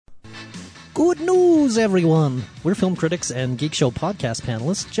Good news, everyone! We're film critics and Geek Show podcast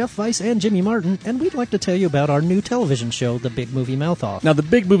panelists, Jeff Weiss and Jimmy Martin, and we'd like to tell you about our new television show, The Big Movie Mouth-Off. Now, The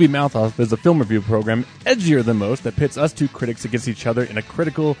Big Movie Mouth-Off is a film review program edgier than most that pits us two critics against each other in a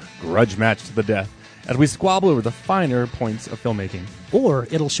critical grudge match to the death, as we squabble over the finer points of filmmaking. Or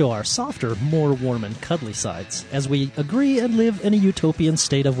it'll show our softer, more warm and cuddly sides, as we agree and live in a utopian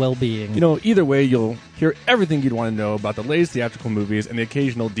state of well-being. You know, either way, you'll hear everything you'd want to know about the latest theatrical movies and the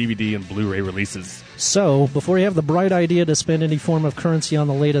occasional DVD and Blu-ray releases. So, before you have the bright idea to spend any form of currency on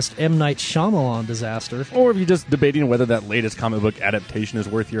the latest M. Night Shyamalan disaster, or if you're just debating whether that latest comic book adaptation is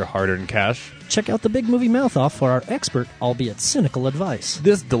worth your hard-earned cash, check out The Big Movie Mouth-Off for our expert, albeit cynical advice.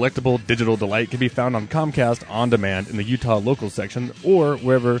 This delectable digital delight can be found on Comcast On Demand in the Utah local section, or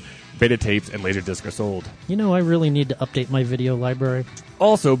wherever beta tapes and Laserdisc are sold. You know, I really need to update my video library.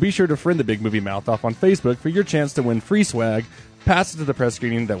 Also, be sure to friend The Big Movie Mouth-Off on Facebook for your chance to win free swag, passes to the press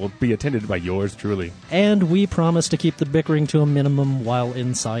screening that will be attended by yours truly. And we promise to keep the bickering to a minimum while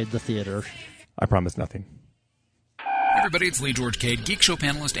inside the theater. I promise nothing. Hey everybody, it's Lee George Cade, Geek Show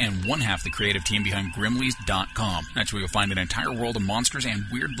panelist and one half the creative team behind Grimleys.com. That's where you'll find an entire world of monsters and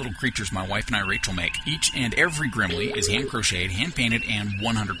weird little creatures my wife and I, Rachel, make. Each and every Grimley is hand-crocheted, hand-painted, and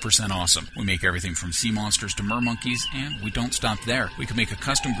 100% awesome. We make everything from sea monsters to mermonkeys, and we don't stop there. We can make a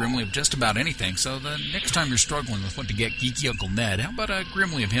custom Grimley of just about anything, so the next time you're struggling with what to get Geeky Uncle Ned, how about a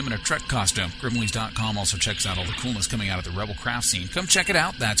Grimley of him in a Trek costume? Grimleys.com also checks out all the coolness coming out of the Rebel craft scene. Come check it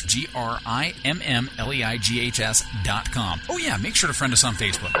out. That's GRIMMLEIGHS.com. Oh yeah, make sure to friend us on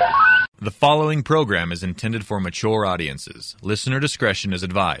Facebook. The following program is intended for mature audiences. Listener discretion is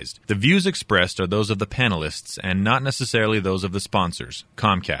advised. The views expressed are those of the panelists and not necessarily those of the sponsors: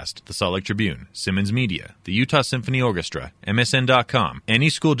 Comcast, the Salt Lake Tribune, Simmons Media, the Utah Symphony Orchestra, MSN.com, any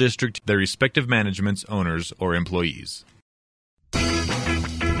school district, their respective managements, owners, or employees.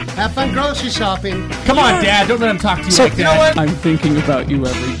 Have fun grocery shopping. Come on, Dad. Don't let him talk to you like that. You know what? I'm thinking about you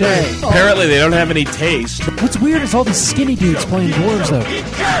every day. Apparently, they don't have any taste. What's weird is all these skinny dudes playing dwarves, though.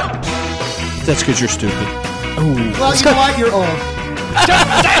 That's because you're stupid. Well, you know what? You're old. Just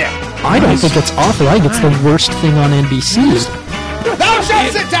say it! I don't think it's awful. I think it's the worst thing on NBC. Thou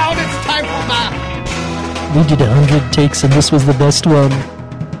shalt sit down. It's time for my... We did 100 takes, and this was the best one.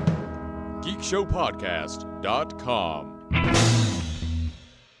 GeekShowPodcast.com.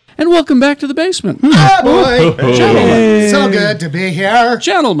 And welcome back to the basement. Ah, boy. Gentlemen. So good to be here.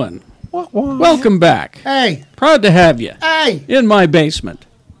 Gentlemen, welcome back. Hey. Proud to have you. Hey. In my basement.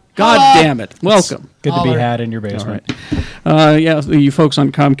 God damn it. Welcome. Good to be had in your basement. All right. Yeah, you folks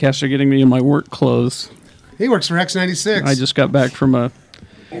on Comcast are getting me in my work clothes. He works for X96. I just got back from a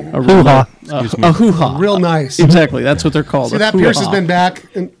hoo-ha. A hoo-ha. Real nice. Exactly. That's what they're called. See, that Pierce has been back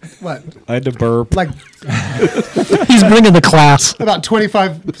in, what? I had to burp. Like... He's bringing the class. About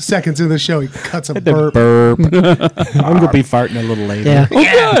 25 seconds into the show, he cuts a burp. I'm going to be farting a little later. Yeah.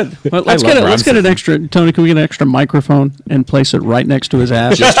 Oh, good. Well, let's get an extra. Tony, can we get an extra microphone and place it right next to his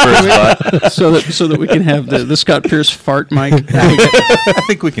ass, Just for his butt. so that we can have the Scott Pierce fart mic. I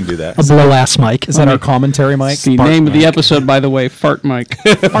think we can do that. A blow-ass mic. Is that our commentary mic? The name of the episode, by the way, fart mic.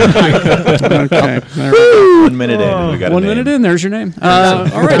 Fart mic. Okay. There we go. 1 minute in. We got 1 minute in. There's your name. All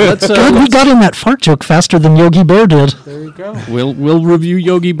right. Let's. God, we got in that fart joke faster than Yogi Bear did. There you go. We'll review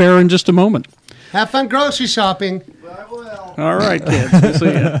Yogi Bear in just a moment. Have fun grocery shopping. I will. All right, kids. We'll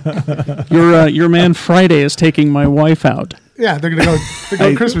see ya. Your man Friday is taking my wife out. Yeah, they're going to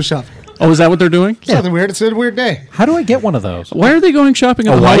go Christmas shopping. Oh, is that what they're doing? It's nothing weird. It's a weird day. How do I get one of those? Why are they going shopping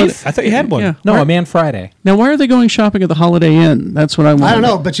at A the Holiday? wife? I thought you had one. Yeah. No, Why- a man Friday. Now, why are they going shopping at the Holiday Inn? That's what I want. I don't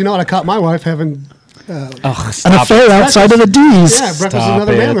know, but you know what? I caught my wife having... Oh, An stop affair outside of the D's. Yeah, breakfast with Stop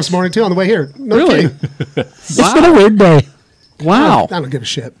another man it. this morning, too, on the way here. No Really? kidding. It's been a weird day. Wow. I don't give a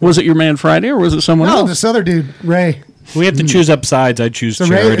shit. Was it your man Friday or was it someone No, else? this other dude, Ray. We have to choose up sides. I'd choose So Ray,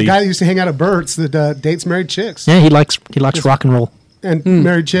 the charity. guy that used to hang out at Burt's that dates married chicks. Yeah, he likes rock and roll. And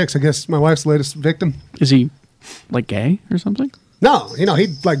married chicks, I guess my wife's latest victim. Is he like gay or something? No,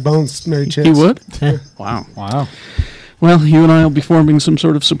 he'd like bones married chicks. He would? Wow. Wow. Well, you and I will be forming some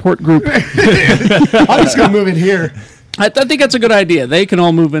sort of support group. I'm just going to move in here. I think that's a good idea. They can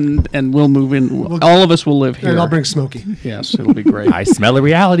all move in and we'll move in. All of us will live here. And I'll bring Smokey. Yes, it'll be great. I smell a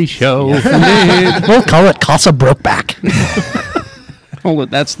reality show. We'll call it Casa Brokeback. Hold it.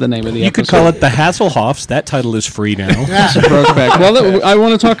 That's the name of the You episode. could call it The Hasselhoffs. That title is free now. Brokeback. Well, I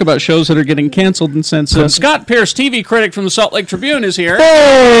want to talk about shows that are getting canceled, and since Scott Pierce, TV critic from the Salt Lake Tribune, is here.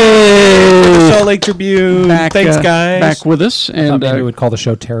 Salt Lake Tribune. Thanks, guys. Back with us, and Maybe we would call the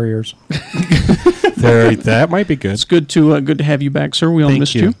show Terriers. That might be good. it's good to have you back, sir. We all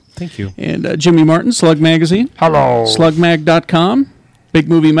missed you. Thank you. And Jimmy Martin, Slug Magazine. Hello. Slugmag.com. Big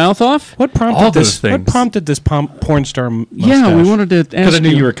movie mouth off. What prompted All those this? things. What prompted this porn star mustache? Yeah, we wanted to ask Because I knew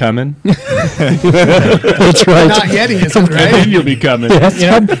you were coming. That's right. Not yet, he isn't, And right? then you'll be coming.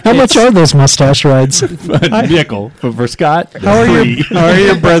 How much are those mustache rides? A nickel. But for Scott, How are free. you? How are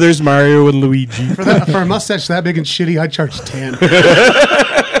your brothers Mario and Luigi? For a mustache that big and shitty, I'd charge 10.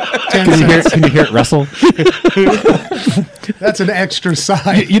 10 Can you hear it rustle? That's an extra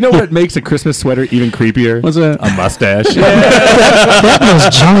size. You know what makes a Christmas sweater even creepier? What's that? A mustache. That and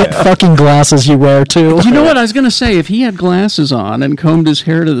those giant fucking glasses you wear, too. You know what I was going to say? If he had glasses on and combed his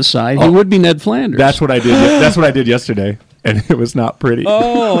hair to the side, he would be Ned Flanders. That's what I did. That's what I did yesterday, and it was not pretty.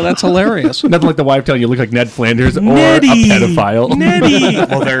 Oh, that's hilarious. Nothing like the wife telling you look like Ned Flanders or Nettie. a pedophile. Nettie.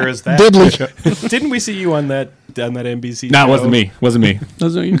 Well, there is that. Diddly. Didn't we see you on that NBC? No, show? it wasn't me. Wasn't me.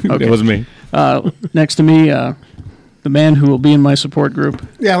 Okay. It wasn't me. Next to me, the man who will be in my support group,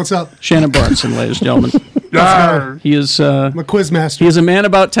 Yeah, what's up? Shannon Barneson, ladies and gentlemen. He is I'm a quiz master. he is a man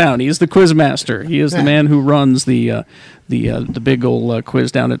about town. He is the quiz master. He is the man who runs the big old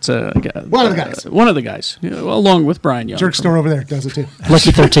quiz down at One of the guys. One of the guys, along with Brian Young. Jerk store over there does it too.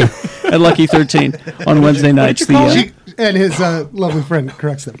 Lucky 13. At Lucky 13 on Wednesday nights. And his lovely friend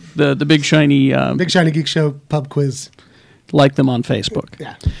corrects them. The big shiny Big Shiny Geek Show pub quiz. like them on Facebook.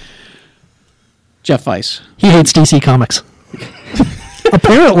 Yeah. Jeff Weiss. He hates DC Comics.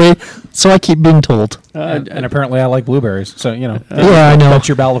 Apparently, so I keep being told. And apparently I like blueberries. So, you know. Yeah, I know. That's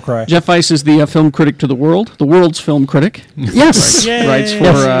your battle cry. Jeff Weiss is the film critic to the world's film critic. Yes. Writes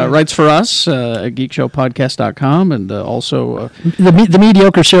for us at geekshowpodcast.com and also The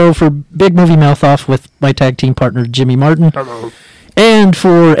mediocre show for Big Movie Mouth Off with my tag team partner, Jimmy Martin. Hello. And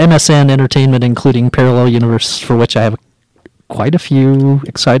for MSN Entertainment, including Parallel Universe, for which I have quite a few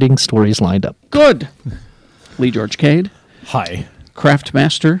exciting stories lined up. good. Lee George Cade. Hi. Craft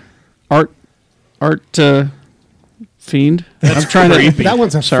Master. Art Fiend. That's I'm trying creepy. to. That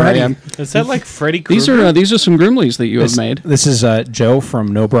one's a Sorry, Freddy. I'm, Is that like Freddy Krueger? these are some Grimleys that you have made. This is Joe from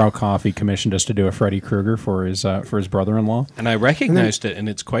No Brow Coffee commissioned us to do a Freddy Krueger for his brother-in-law. And I recognized it, and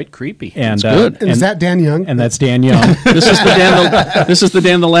it's quite creepy. And good. And is that Dan Young? And that's Dan Young. This is the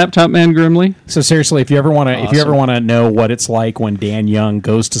Dan the Laptop Man Grimley. So seriously, if you ever want to know what it's like when Dan Young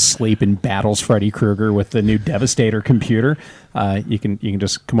goes to sleep and battles Freddy Krueger with the new Devastator computer, you can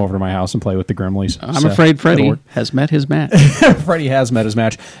just come over to my house and play with the Grimleys. I'm afraid Freddy has met his match. Freddy has met his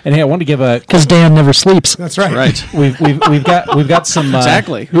match. And hey, I want to give a Because Dan never sleeps. That's right. Right. we've got some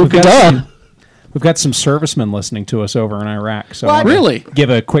Exactly. We've got Duh. some, we've got some servicemen listening to us over in Iraq. So What? I wanna Really? give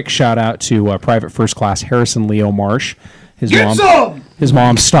a quick shout out to Private First Class Harrison Leo Marsh. His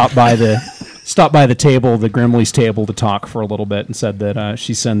mom stopped by the table, the Grimley's table, to talk for a little bit and said that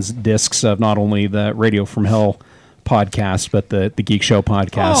she sends discs of not only the Radio from Hell podcast, but the Geek Show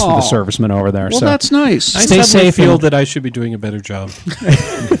podcast to the servicemen over there. Well, so that's nice. I stay safe. feel and that I should be doing a better job.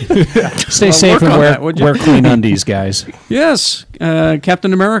 stay Well, safe work and on that, would you? wear clean undies, guys. Yes,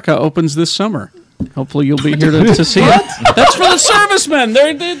 Captain America opens this summer. Hopefully, you'll be here to see it. That's for the servicemen.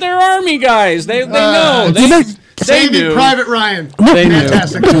 They're army guys. They know. They Saving knew. Private Ryan. They knew.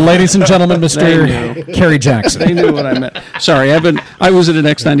 Fantastic. Ladies and gentlemen, They Mr. Kerry Jackson. They knew what I meant. Sorry, I was at an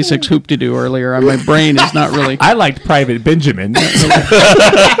X96 hoop to do earlier. My brain is not really. I liked Private Benjamin.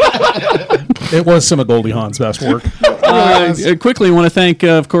 It was some of Goldie Hawn's best work. Quickly, I want to thank,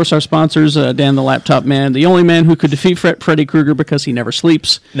 of course, our sponsors, Dan the Laptop Man, the only man who could defeat Freddy Krueger because he never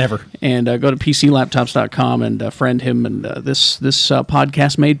sleeps. Never. And go to PCLaptops.com and friend him. And this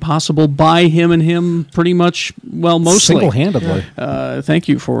podcast made possible by him and him pretty much, well, mostly. Single-handedly. Thank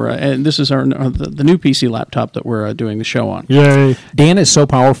you for, and this is the new PC laptop that we're doing the show on. Yay. Dan is so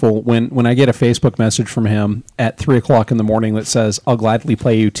powerful. When I get a Facebook message from him at 3 o'clock in the morning that says, "I'll gladly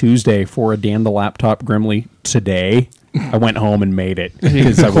play you Tuesday for a Dan the Laptop Grimley today," I went home and made it.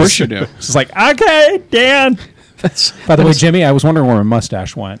 Of course you do. It's like, okay, Dan. By the way, Jimmy, I was wondering where my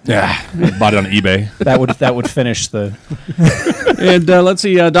mustache went. Yeah, bought it on eBay. That would finish the. And let's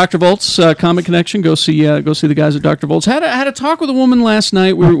see, Dr. Volt's Comic Connection. Go see the guys at Dr. Volt's. Had a talk with a woman last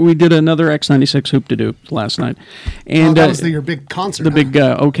night. We did another X96 hoop to do last night, and that was your big concert. the big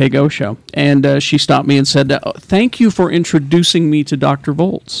OK Go show. And she stopped me and said, "Thank you for introducing me to Dr.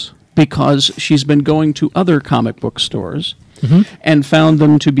 Volt's, because she's been going to other comic book stores and found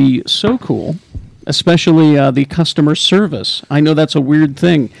them to be so cool." Especially the customer service. I know that's a weird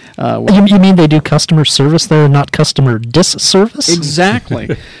thing. You mean they do customer service there and not customer disservice?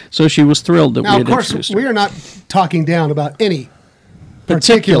 Exactly. So she was thrilled that Now, we of had course, introduced her. we are not talking down about any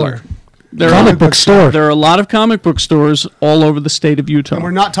particular Comic book store. There are a lot of comic book stores all over the state of Utah. And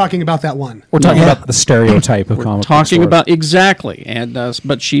we're not talking about that one. We're talking about the stereotype of comic book talking stores. about exactly, and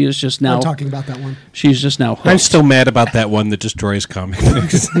but she is just now We're talking about that one. She's just now. I'm still mad about that one that destroys comic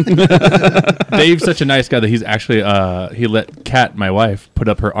books. Dave's such a nice guy that he's actually he let Kat, my wife, put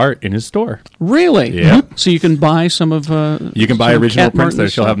up her art in his store. Really? Yeah. So you can buy some of. You can buy some original Kat prints there.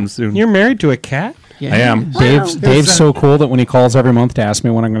 Martin's She'll have stuff. them soon. You're married to a cat? Yeah. I am. Dave's so cool that when he calls every month to ask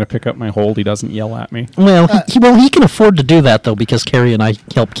me when I'm going to pick up my hold, he doesn't yell at me. Well, he can afford to do that though because Carrie and I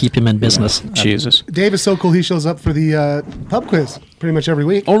help keep him in business. Jesus. Dave is so cool. He shows up for the pub quiz pretty much every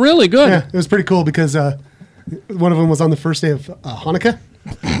week. Oh, really? Good. Yeah, it was pretty cool because one of them was on the first day of Hanukkah,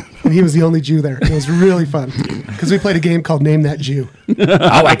 and he was the only Jew there. It was really fun because we played a game called Name That Jew.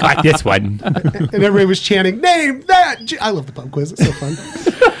 Oh, I got this one. And everybody was chanting, "Name that Jew." I love the pub quiz. It's so fun.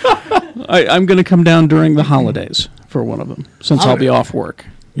 I'm going to come down during the holidays for one of them since I'll be off work.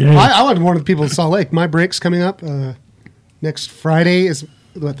 Yeah. I wanted one of the people in Salt Lake. My break's coming up next Friday. Is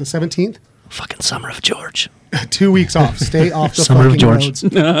what, the 17th? Fucking Summer of George. 2 weeks off. Stay off the Summer of fucking George.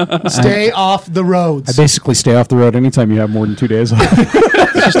 roads. Stay off the I roads. basically stay off the road anytime you have more than 2 days off.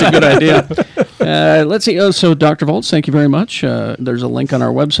 It's just a good idea. Let's see. Oh, so Dr. Volts, thank you very much. There's a link on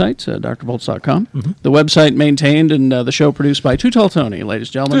our website, drvolts.com. Mm-hmm. The website maintained and the show produced by Too Tall Tony, ladies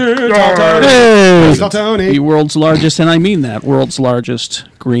and gentlemen. Tall Tony. The world's largest, and I mean that, world's largest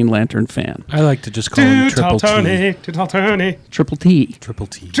Green Lantern fan. I like to just call him Triple T. Tall Tony. Triple T. Triple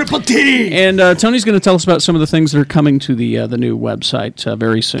T. Triple T. And Tony's going to tell us about some of the things that are coming to the new website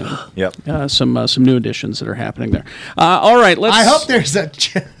very soon. Yep. Some new additions that are happening there. All right, let's. I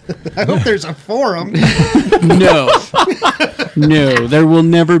hope there's a forum. No, there will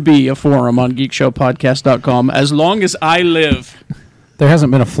never be a forum on GeekShowPodcast.com as long as I live. There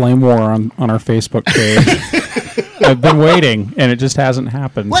hasn't been a flame war on our Facebook page. I've been waiting, and it just hasn't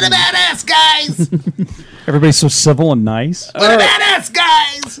happened. What about us, guys? Everybody's so civil and nice. What about us,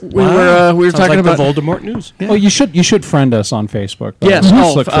 guys? We were Sounds talking like about the Voldemort news. Oh, you should friend us on Facebook. though. Yes.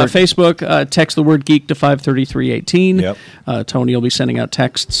 Just look for- Facebook. Text the word geek to 53318. Yep. Tony will be sending out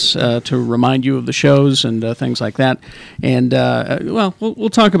texts to remind you of the shows and things like that. And we'll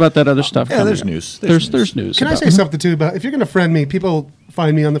talk about that other stuff. Yeah, coming there's up. news. There's news. Can I about say something too about if you're going to friend me, people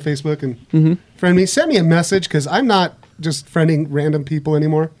find me on the Facebook and Mm-hmm. friend me, send me a message because I'm not just friending random people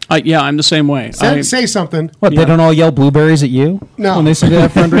anymore. Yeah, I'm the same way. Say something. What, they don't all yell blueberries at you? No. When they send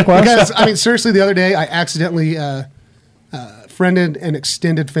that friend request? Because, I mean, seriously, the other day I accidentally friended an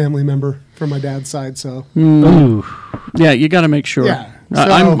extended family member from my dad's side. So, Ooh. Yeah, you got to make sure. Yeah.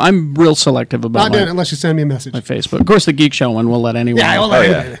 I'm real selective about not doing it my unless you send me a message. Facebook. Of course, the Geek Show one will let anyone. Yeah, I will Oh, let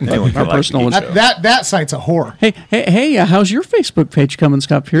yeah. anybody. Anyone can Our like personal the ones. Geek Show. That site's a whore. Hey, how's your Facebook page coming,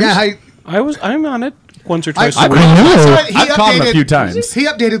 Scott Pierce? Yeah, I'm on it once or twice I a week. saw it. He I've caught him a updated- few times. He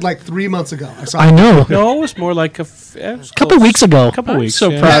updated like 3 months ago. I saw I it. know. No, it was more like a Couple weeks ago. couple I'm weeks. so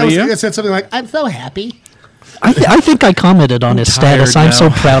yeah. proud Yeah, of you. it said something like, "I'm so happy." I think I commented on his tired status. I'm so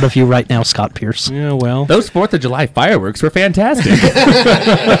now. proud of you right now, Scott Pierce. Yeah, well, Those 4th of July fireworks were fantastic.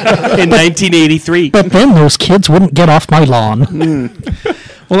 in 1983. But then those kids wouldn't get off my lawn.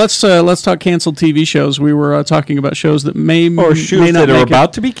 Well, let's talk canceled TV shows. We were talking about shows that may Or shows may not that are make it.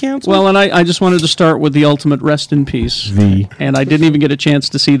 about to be canceled. Well, and I just wanted to start with the ultimate rest in peace. And I didn't even get a chance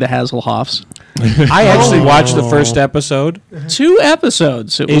to see the Hasselhoffs. I actually watched the first episode. 2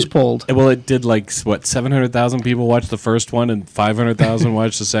 episodes it was pulled. Well, it did like 700,000 people watched the first one and 500,000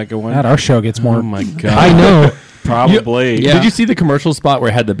 watched the second one. God, our show gets more. Oh my god! I know. Probably. Yeah. Did you see the commercial spot where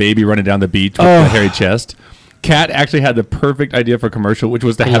it had the baby running down the beach with the hairy chest? Kat actually had the perfect idea for a commercial, which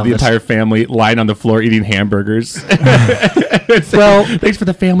was to have love the this. entire family lying on the floor eating hamburgers. Well, Thanks for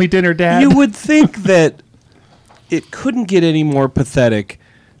the family dinner, Dad. you would think that it couldn't get any more pathetic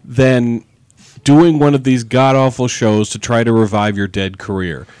than doing one of these god awful shows to try to revive your dead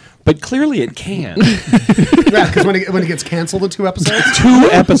career. But clearly, it can. Yeah, because when it gets canceled in 2 episodes, 2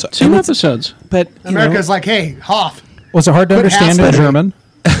 episodes. 2 episodes. But you America's like, "Hey, Hoff." Was it hard to Quit understand in hassling. German?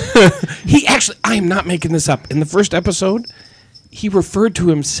 he actually, I am not making this up. In the first episode, he referred to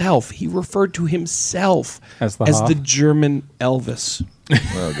himself. As the Hoff? the German Elvis.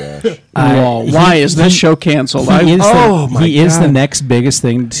 Oh, gosh. Why is this show canceled? He is, oh, the, my he is the God. next biggest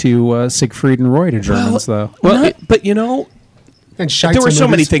thing to Siegfried and Roy to Germans, though. Well, but you know, And shites there were in so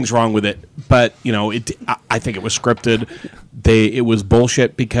many movies. things wrong with it, but you know, I think it was scripted. It was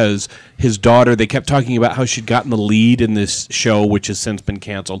bullshit because his daughter. They kept talking about how she'd gotten the lead in this show, which has since been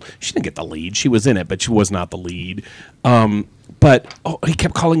canceled. She didn't get the lead; she was in it, but she was not the lead. But he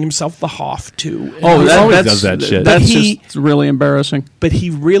kept calling himself the Hoff too. He always does that shit. That's But just really embarrassing. But he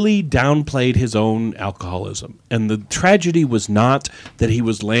really downplayed his own alcoholism. And the tragedy was not that he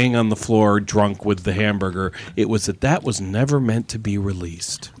was laying on the floor drunk with the hamburger. It was that was never meant to be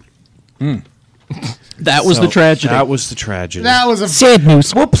released. That was the tragedy. That was the tragedy. That was a Sad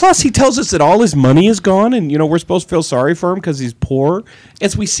news. Well, plus he tells us that all his money is gone, and we're supposed to feel sorry for him because he's poor.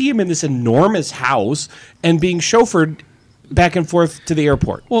 As we see him in this enormous house and being chauffeured back and forth to the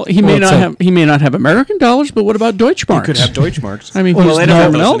airport. Well, he may not have American dollars, but what about Deutschmarks? He could have Deutschmarks. I mean, Well, they don't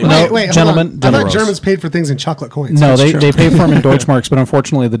have those anymore. Wait, hold gentlemen, on. I thought Deveros. Germans paid for things in chocolate coins. No, they pay for them in Deutschmarks, but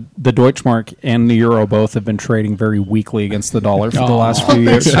unfortunately, the Deutschmark and the euro both have been trading very weakly against the dollar for the last few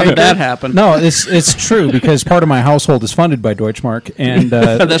years. How did that happen? No, it's true because part of my household is funded by Deutschmark, and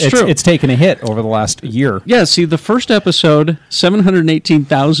That's true. It's taken a hit over the last year. Yeah, see, the first episode,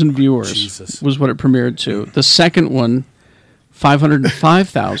 718,000 viewers Jesus. was what it premiered to. The second one,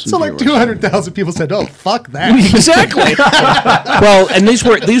 505,000 So like viewers. 200,000 people said, "Oh, fuck that." Exactly. Well, and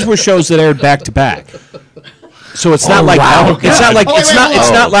these were shows that aired back to back. So it's not like it's not like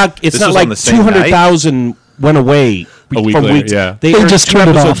it's This not was like on the same night? 200,000 went away A week from later, weeks. yeah. They They aired just 2 turned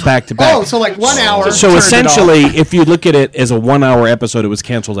it episodes off. back to back. Oh, so like 1 hour. So turned it essentially, off. if you look at it as a 1 hour episode, it was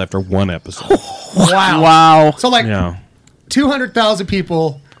canceled after one episode. Wow. So like Yeah. 200,000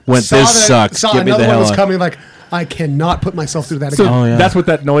 people Went, saw "This that- sucks. Saw Get me the another one hell was out." coming. Like, I cannot put myself through that So again. that's what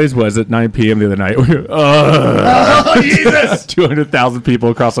that noise was at 9 p.m. the other night. Oh, Jesus! 200,000 people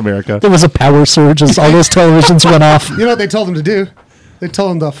across America. There was a power surge as all those televisions went off. You know what they told him to do? They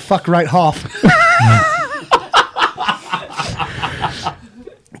told him to fuck right Hoff.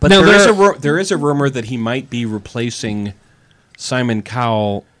 But Now, there is a rumor that he might be replacing Simon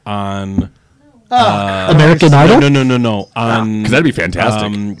Cowell on American Idol? No. On 'Cause that'd be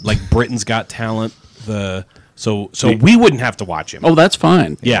fantastic. Like Britain's Got Talent. So we wouldn't have to watch him. Oh, that's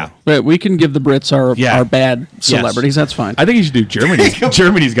fine. Yeah. But we can give the Brits our Yeah. bad celebrities. That's fine. I think you should do Germany.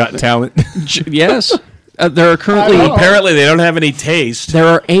 Germany's Got Talent. Yes. There are currently I know. Apparently, they don't have any taste. there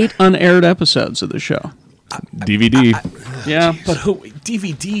are 8 unaired episodes of the show. DVD. Yeah. But who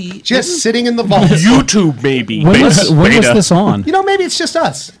DVD? Just sitting in the vault. YouTube maybe. When was Beta. this on? You know, maybe it's just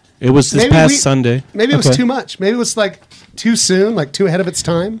us. It was this Maybe past we- Sunday. Maybe it was Okay. too much. Maybe it was like too soon, like too ahead of its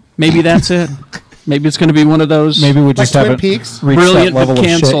time. Maybe that's it. Maybe it's going to be one of those. Maybe we Like just Twin haven't Peaks. reached Brilliant that level but of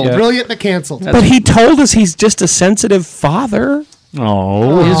shit canceled. yet. Brilliant but canceled. But he told us he's just a sensitive father.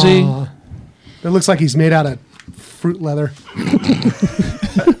 Oh. Is he? It looks like he's made out of fruit leather.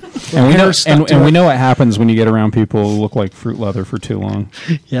 And we Hair know, stuck to and we it. know what happens when you get around people who look like fruit leather for too long.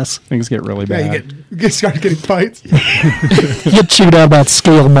 Yes. Things get really Yeah, bad. you start getting fights. You get chewed out about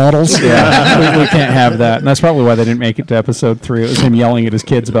scale models. Yeah, we can't have that. And that's probably why they didn't make it to episode 3. It was him yelling at his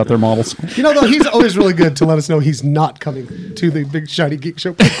kids about their models. You know, though, he's always really good to let us know he's not coming to the Big Shiny Geek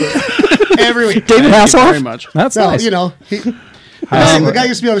Show every week. David Thank you very Hasselhoff? much. That's No, nice. you know, the guy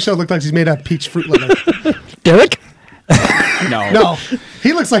used to be on the show looked like he's made out of peach fruit leather. Derek? No,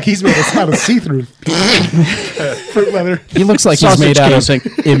 he looks like he's made out of see-through fruit leather. He looks like he's Sausage made out casing.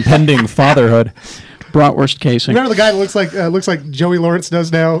 of impending fatherhood. Bratwurst casing. Remember the guy that looks like Joey Lawrence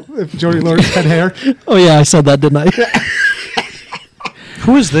does now? If Joey Lawrence had hair, Oh, yeah, I said that, didn't I?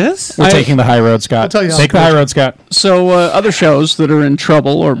 Who is this? We're taking the high road, Scott. I'll tell you Take the after. high road, Scott. So other shows that are in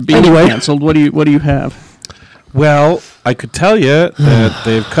trouble or being Anyway. canceled. What do you have? Well, I could tell you that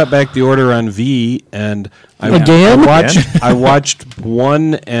they've cut back the order on V, and Again? I watched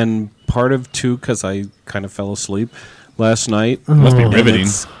 1 and part of 2 because I kind of fell asleep last night. Must be And riveting.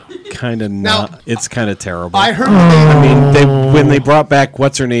 It's kind of Now- not. It's kind of terrible. I heard. I mean, when they brought back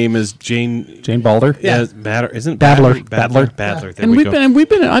what's her name is Jane. Jane Balder? Yeah, isn't Badler. Badler. There And we we've go.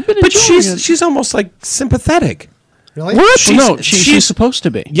 been I've been But enjoying it. she's almost like sympathetic. Really? What? She's- No, she's she's- supposed to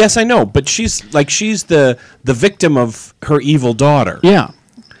be. Yes, I know, but she's the victim of her evil daughter. Yeah.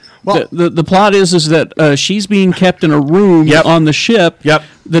 Well- the plot is that she's being kept in a room Yep. on the ship Yep.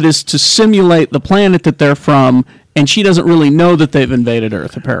 that is to simulate the planet that they're from, and she doesn't really know that they've invaded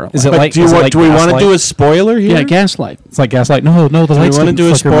Earth. Apparently, Is it But like, do is it we like want to Gaslight? do a spoiler here? yeah, Gaslight. It's like Gaslight. No, the Do we lights want to didn't do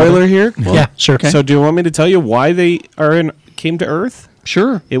a flicker, remember? spoiler here? Yeah, sure. So do you want me to tell you why they came to Earth?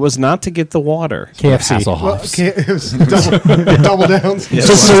 Sure. It was not to get the water. KFC. Well, okay, it was double downs. It's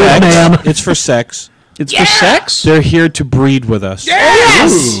Just for so sex. ma'am. It's for sex. It's for sex. They're here to breed with us.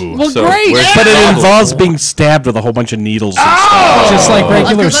 Well, great. But it involves being stabbed with a whole bunch of needles and stuff. Just like I was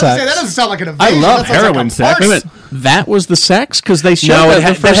regular gonna say, that sex. doesn't sound like an I invasion. love That sounds heroin like a sex. farce. Wait a minute. That was the sex because they showed No, that it the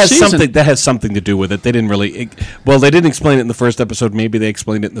that first has season. something. That has something to do with it. They didn't really. Well, they didn't explain it in the first episode. Maybe they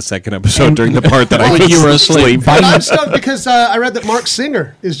explained it in the second episode during the part that I was you were asleep. But I'm stoked because I read that Mark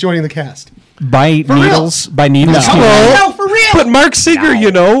Singer is joining the cast. By real? needles. By needles. No, for real. But Mark Singer,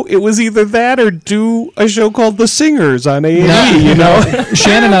 it was either that or do a show called The Singers on A&E.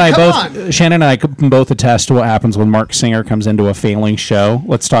 Shannon and I can both attest to what happens when Mark Singer comes into a failing show.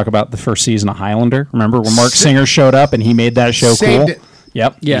 Let's talk about the first season of Highlander. Remember when Mark Singer showed up and he made that show Saved cool? it.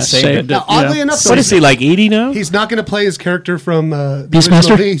 Yep. Yeah, he saved saved it. it. Oddly enough, What is he, like 80 now? He's not going to play his character from the Beastmaster?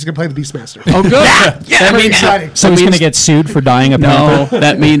 original V. He's going to play the Beastmaster. Oh, good. That means exciting. So he's going to get sued for dying a panther? No,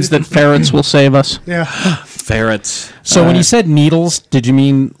 that means that ferrets will save us. Yeah. Ferrets. So when you said needles, did you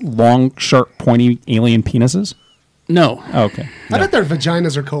mean long, sharp, pointy alien penises? No. Oh, okay. I bet their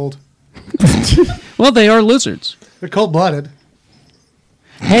vaginas are cold. Well, they are lizards. They're cold-blooded.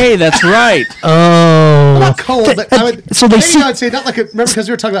 Hey, that's right. Oh. Not cold, but I would. So they maybe see- I would say not like a. Remember, because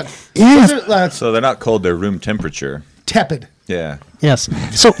we were talking about. Yeah. So they're not cold; they're room temperature. Tepid. Yeah. Yes.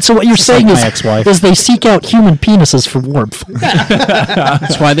 So what you're saying like is, my ex-wife. is they seek out human penises for warmth.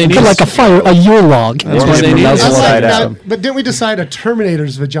 That's why they need Like a fire, a Yule log. That's why they need Nuzzle us. side Now, out. but didn't we decide a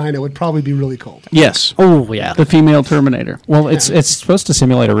Terminator's vagina would probably be really cold? Yes. Oh yeah. The female Terminator. Well, it's supposed to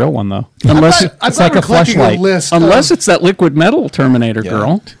simulate a real one, though. Unless I'm it's like glad a we're collecting fleshlight. list. unless it's that liquid metal Terminator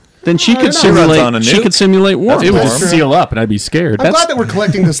girl. Then she could don't know. Runs on a simulate. She nuke. could simulate warmth. It would That's just true. seal up, and I'd be scared. I'm glad that we're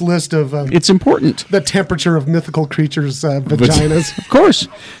collecting this list of It's important, the temperature of mythical creatures' vaginas. of course.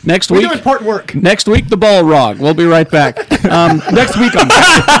 Next We week. do important work. Next week, the Balrog. We'll be right back. Next week on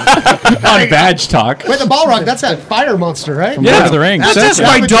Badge Talk. Wait, the Balrog, that's that fire monster, right? Lord of the Rings. Let's ask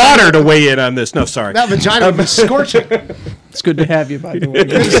my daughter to weigh in on this. No, sorry. That vagina would be scorching. It's good to have you, by the way. Good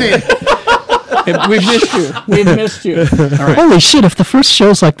to see you. We've missed you. We've missed you. Holy shit! If the first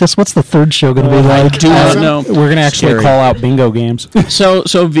show's like this, what's the third show going to be like? Do not know. We're going to actually Scary. call out bingo games. So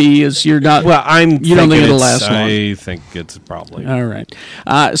V is you're not. Well, You don't think it'll last long? I think it's probably. All right.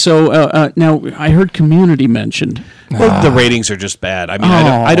 So now I heard Community mentioned. Well, the ratings are just bad. I mean,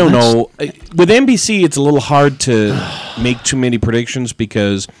 I don't know. With NBC, it's a little hard to make too many predictions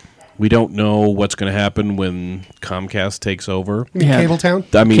because we don't know what's going to happen when Comcast takes over. Yeah.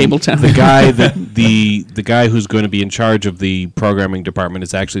 Cabletown? I mean, Cabletown. the guy the guy who's going to be in charge of the programming department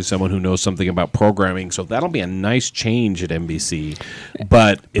is actually someone who knows something about programming. So that'll be a nice change at NBC.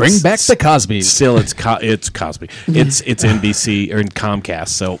 But Bring it's back the Cosbys. Still, it's Cosby. It's NBC or in Comcast.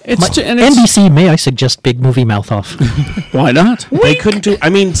 So It's NBC, may I suggest Big Movie Mouth Off? Why not? they couldn't do. I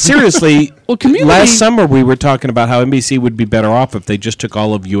mean, seriously. Well, Community. Last summer we were talking about how NBC would be better off if they just took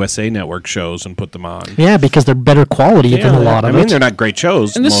all of USA Network shows and put them on. Yeah, because they're better quality than a lot I of mean, it. they're not great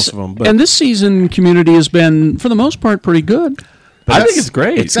shows, And this, most of them. But and this season, Community has been, for the most part, pretty good. I think it's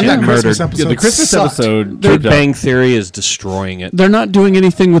great. Except that Christmas episode. Yeah, the Christmas sucked. episode. Big Bang Theory is destroying it. They're not doing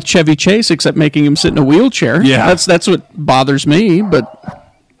anything with Chevy Chase except making him sit in a wheelchair. Yeah. That's what bothers me. But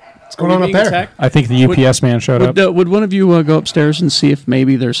What's going on up there? I think the UPS man showed up. would one of you go upstairs and see if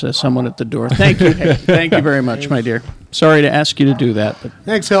maybe there's someone at the door? Thank you. Thank you very much, my dear. Sorry to ask you to do that, but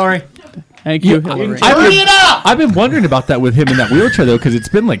Thanks, Hillary. thank you, Hillary. I've been wondering about that with him in that wheelchair though, because it's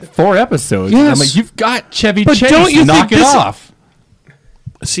been like 4 episodes. And I'm Yes. like, you've got Chevy But Chase. don't you knock think it this- off?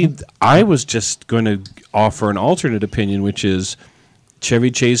 See, I was just going to offer an alternate opinion, which is Chevy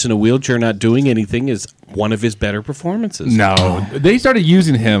Chase in a wheelchair not doing anything is one of his better performances. No, they started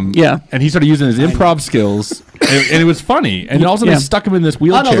using him. Yeah. and he started using his improv skills, and it was funny. And also Yeah. they stuck him in this I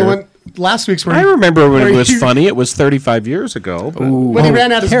wheelchair. know the one last week's where I remember when where it was he- funny. It was 35 years ago. But when he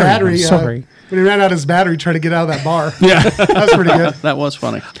ran out his Harry, battery. I'm sorry. When he ran out his battery trying to get out of that bar. Yeah, That's pretty good. That was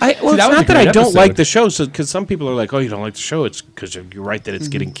funny. well, that it's was a not that great I don't episode. like the show, because some people are like, "Oh, you don't like the show? It's because you're right that it's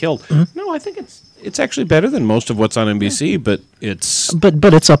getting killed." No, I think it's actually better than most of what's on NBC, but it's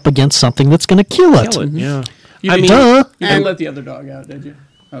But it's up against something that's going to kill it. kill it. Yeah, You I didn't- mean, Duh. You didn't let the other dog out, did you?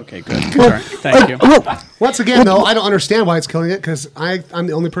 Okay, good. Sorry. Thank you. Well, Once again, though, I don't understand why it's killing it because I'm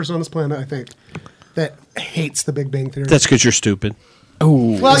the only person on this planet, I think, that hates the Big Bang Theory. that's because you're stupid.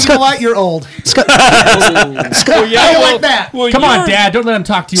 well, you know what? You're old. Scott, I don't like that. come on, Dad, don't let him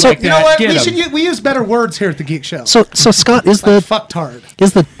talk to you So- like that. You know what? Get him. We use better words here at the Geek Show. so Scott, is Like the fucktard.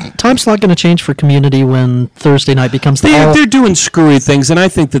 time slot going to change for Community when Thursday night becomes the They're doing screwy things, and I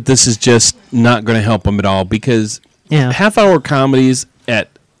think that this is just not going to help them at all because Yeah. half-hour comedies at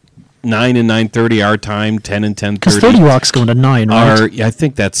 9 and 9:30 our time, 10 and 10:30 because 30 Rock's going to 9, right? are. I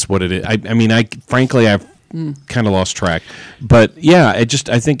think that's what it is. I mean, frankly, I've kind of lost track, but yeah, I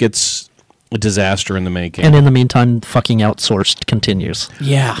think it's a disaster in the making. And in the meantime, fucking outsourced continues.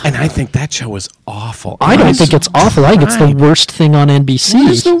 Yeah. And I think that show was awful. I don't think it's awful. I think it's the Right. worst thing on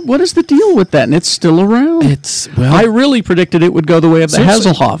NBC. What is the deal with that? And it's still around. It's well, I really predicted it would go the way of the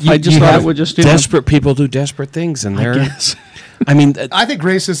Seriously, Hasselhoff. you- I just you thought have it would just desperate people do desperate things, and they're. guess. I mean, I think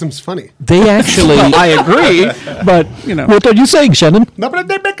racism's funny. they actually. I agree, but What are you saying, Shannon? I'm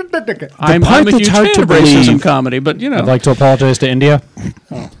a part huge that's fan hard of to racism believe- comedy. But I'd like to apologize to India.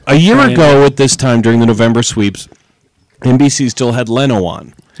 A year ago at this time during the November sweeps, NBC still had Leno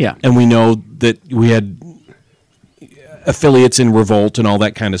on. Yeah. And we know that we had affiliates in Revolt and all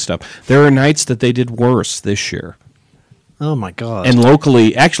that kind of stuff. There are nights that they did worse this year. Oh my God! And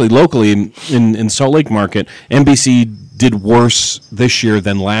locally in Salt Lake Market, NBC did worse this year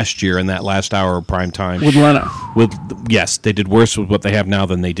than last year in that last hour of prime time. with Leno. Yes, they did worse with what they have now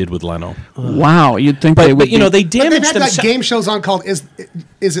than they did with Leno. Wow, you'd think they would. But you know, they But they've damaged had like themselves. game shows on called "Is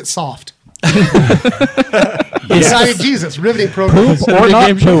It Soft?" Yes. Jesus, riveting program. or not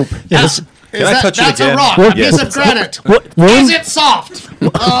game show. Can I touch it that's again? a rock. Yes. Is it granite? Is it soft?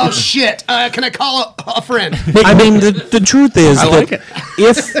 Oh shit! Can I call a friend? I mean, the truth is I that like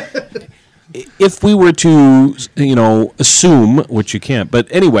it. if we were to, assume, which you can't, but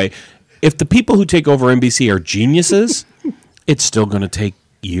anyway, if the people who take over NBC are geniuses, it's still going to take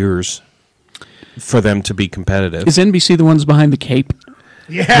years for them to be competitive. Is NBC the ones behind the Cape?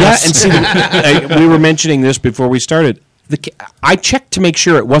 Yes. Yeah, and see, we were mentioning this before we started. I checked to make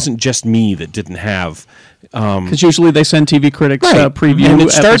sure it wasn't just me that didn't have. Because usually they send TV critics Right. preview And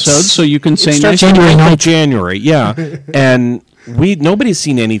it starts- episodes, so you can say It starts nice January things. 9th. January, yeah, and nobody's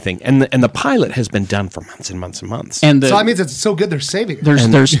seen anything, and the pilot has been done for months and months and months. And So that means it's so good they're saving it.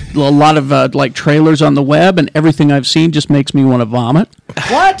 there's a lot of like trailers on the web, and everything I've seen just makes me want to vomit.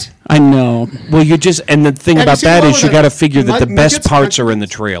 What? I know. Well, the thing Have you about seen that the one is with you the got to figure that the best midgets? parts are in the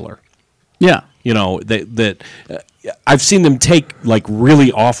trailer. Yeah. You know that I've seen them take like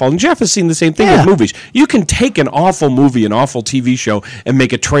really awful, and Jeff has seen the same thing Yeah. with movies. You can take an awful movie, an awful TV show, and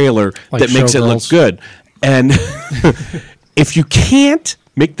make a trailer Like that makes it look Showgirls. good. And if you can't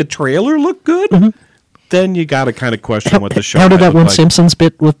make the trailer look good, then you got to kind of question what the show. How did might that look one like. Simpsons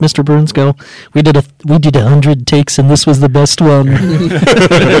bit with Mr. Burns go? We did 100 takes, and this was the best one.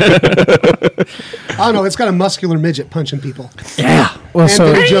 I don't know. It's got a muscular midget punching people. Yeah. Well, so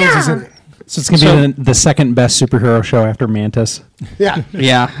Anthony Jones is in it. it's going to be the second best superhero show after Mantis. Yeah.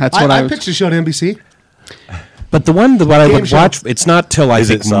 Yeah, that's what I pitched a show to NBC. But the one that I Game would show. watch, it's not till I Is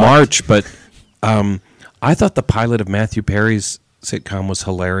think it soft? March, but I thought the pilot of Matthew Perry's sitcom was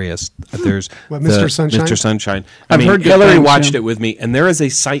hilarious. There's What, Mr. Sunshine? Mr. Sunshine. I've heard good Hillary things, watched yeah. it with me, and there is a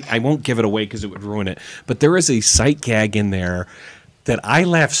sight. I won't give it away because it would ruin it. But there is a sight gag in there that I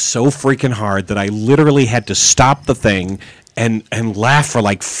laughed so freaking hard that I literally had to stop the thing and laugh for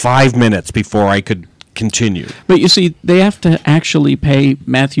like 5 minutes before I could continue. But you see, they have to actually pay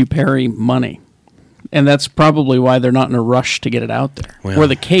Matthew Perry money. And that's probably why they're not in a rush to get it out there. Well. Where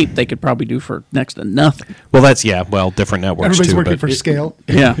the Cape, they could probably do for next to nothing. Well, that's different networks Everybody's too. working but for scale.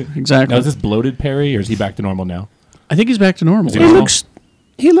 Yeah, exactly. Now, is this bloated Perry, or is he back to normal now? I think he's back to normal.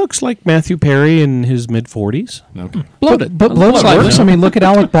 he looks like Matthew Perry in his mid-40s. Okay. Bloated. But bloated Slightly. works. I mean, look at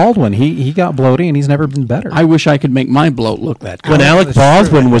Alec Baldwin. He got bloaty, and he's never been better. I wish I could make my bloat look that good. When Alec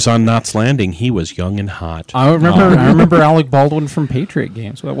Baldwin was on Knots Landing, he was young and hot. I remember Alec Baldwin from Patriot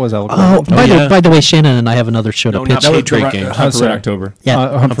Games. What was Alec Oh, Baldwin? by the way, Shannon and I have another show to No, pitch. not Patriot Games. Hunt for Red October.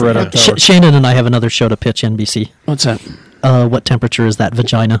 Yeah. Hunt for Red October. Shannon and I have another show to pitch NBC. What's that? What temperature is that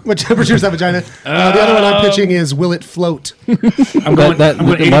vagina? What temperature is that vagina? The other one I'm pitching is Will It Float? I'm going.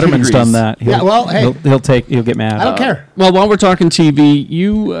 Letterman's done that. Yeah, well, hey. He'll get mad. I don't care. Well, while we're talking TV,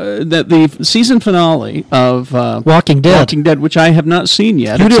 that the season finale of Walking Dead. Walking Dead, which I have not seen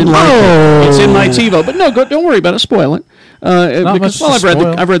yet. You It's didn't in my- like it. It's in my TiVo, but no, don't worry about it. Spoil it. Because much to I've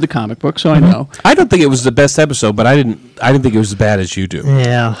spoil. read the comic book, so I know. I don't think it was the best episode, but I didn't think it was as bad as you do.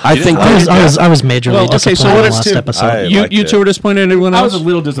 Yeah. I think I was majorly Well, okay, so disappointed what in is last two? episode. I You liked you it. two were disappointed. Anyone I else? was a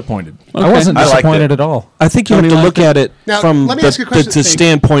little disappointed. Okay. I wasn't I liked disappointed it. at all. I think you have Tony to liked look it. at it Now, from let me ask you a question. the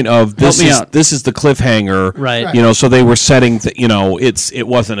standpoint of this me is out. this is the cliffhanger, Right. You know, so they were setting, it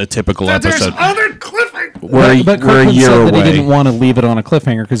wasn't a typical episode. other cliffhanger. We're But a Kirkman year said that he away. didn't want to leave it on a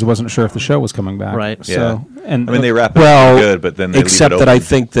cliffhanger because he wasn't sure if the show was coming back. Right. So, and I mean, they wrap it Well, up good, but then they except leave it that I open.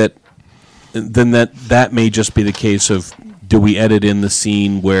 think that then that may just be the case of, do we edit in the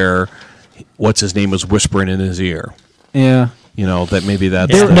scene where what's his name was whispering in his ear? yeah. You know, that maybe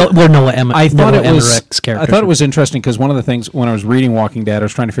that's Where Noah I thought it was. Emmerich's character. I thought it was interesting because one of the things when I was reading Walking Dead, I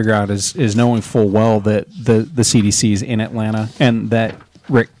was trying to figure out is knowing full well that the CDC is in Atlanta and that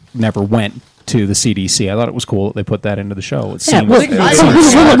Rick never went to the CDC. I thought it was cool that they put that into the show. It Yeah, seems-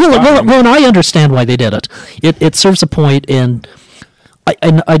 well, and I understand why they did it. It serves a point, and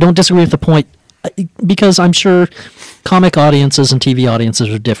I don't disagree with the point because I'm sure comic audiences and TV audiences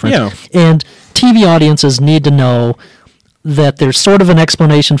are different. Yeah. And TV audiences need to know that there's sort of an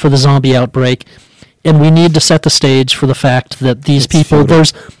explanation for the zombie outbreak. and we need to set the stage for the fact that these people,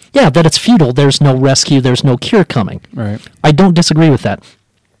 that it's futile. There's no rescue. There's no cure coming. Right. I don't disagree with that.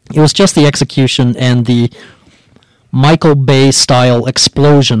 It was just the execution and the Michael Bay style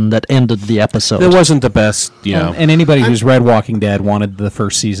explosion that ended the episode. It wasn't the best, yeah. And anybody who's read Walking Dead wanted the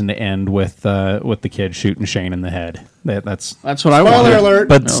first season to end with the kid shooting Shane in the head. That's what I Spoiler wanted. alert.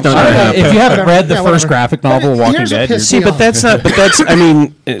 But it's not gonna happen. if you haven't read the Yeah, first whatever. graphic novel, But Walking here's what Dead, pissed See, me but off. that's not. But that's. I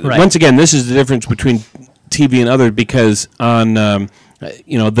mean, Right. once again, this is the difference between TV and other, because on the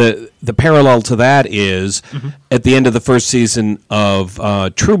parallel to that is at the end of the first season of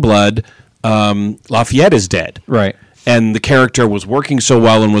True Blood, Lafayette is dead, right? and the character was working so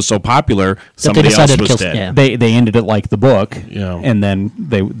well and was so popular, somebody else decided to was kill- dead. yeah. They ended it like the book, Yeah. and then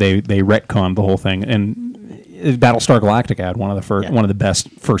they retconned the whole thing. And Battlestar Galactica had one of the best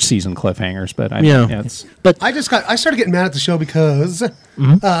first season cliffhangers. But it's I started getting mad at the show because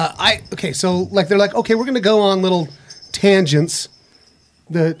so like they're like, okay, we're going to go on little tangents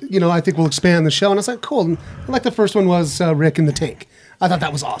that I think will expand the show, and I was like, cool. And like the first one was Rick in the tank. I thought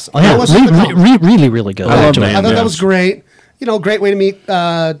that was awesome. Oh, yeah, That was super cool. really, really good. I loved actually. it. I thought Yeah. that was great. Great way to meet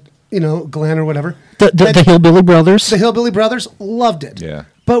Glenn or whatever. The Hillbilly Brothers The Hillbilly Brothers, loved it. Yeah.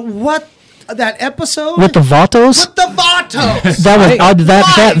 But what that episode with the Vatos. With the Vatos. That was Why that did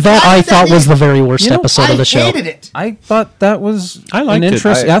I that thought was need- the very worst episode I of the show. hated it. I thought that was I liked an it.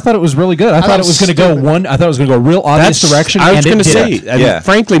 interesting. I thought it was really good. I thought it was going to go stupid. I thought it was going to go real obvious direction. I was and going to it say, did. and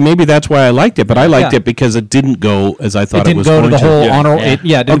frankly, maybe that's why I liked it. But I liked Yeah. it because it didn't go as I thought It didn't was go going to the whole Yeah. honor.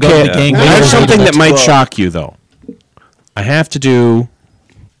 Yeah. It didn't go Okay, to the gang. I have leaders. something that might Well- shock you, though. I have to do,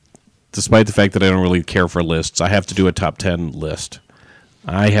 despite the fact that I don't really care for lists, I have to do a top 10 list.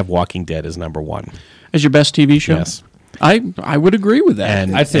 I have Walking Dead as number one. As your best TV show? Yes. I would agree with that.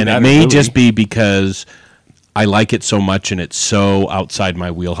 And, I'd say and that it may really. just be because I like it so much and it's so outside my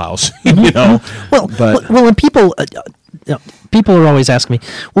wheelhouse, But And people are always asking me,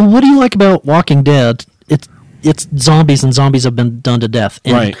 well, what do you like about Walking Dead? It's zombies, and zombies have been done to death.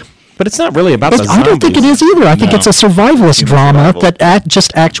 And right. But it's not really about the I don't think it zombies. is either. I think No. it's a survivalist drama that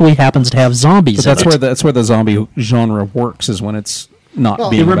just actually happens to have zombies. But in it. that's where the zombie genre works, is when it's not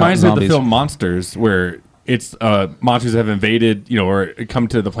Well, being It reminds me about of the zombies. film Monsters, where it's monsters have invaded, or come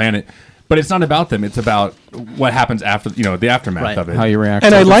to the planet, but it's not about them. It's about what happens after, the aftermath Right. of it. How you react.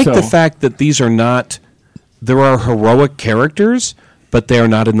 And to I it. like So- the fact that these are not, there are heroic characters, but they are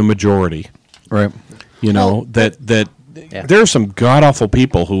not in the majority. right. That there are some god awful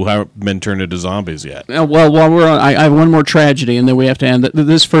people who haven't been turned into zombies yet. Well, while we're on, I have one more tragedy, and then we have to end.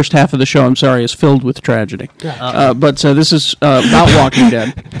 This first half of the show, I'm sorry, is filled with tragedy. But this is about Walking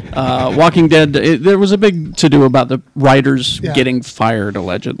Dead. Walking Dead, there was a big to-do about the writers getting fired,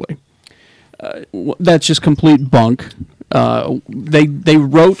 allegedly. That's just complete bunk. They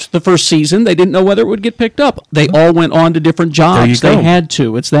wrote the first season. They didn't know whether it would get picked up. They all went on to different jobs. There you They go. had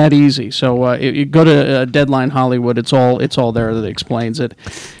to. It's that easy. So you go to Deadline Hollywood. It's all there that explains it,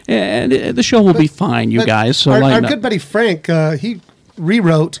 and the show will be fine, you But guys. So our lighten good up. buddy Frank, he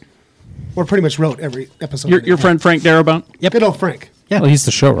rewrote, or pretty much wrote every episode. Your friend Frank Darabont. Good old Frank. Well, he's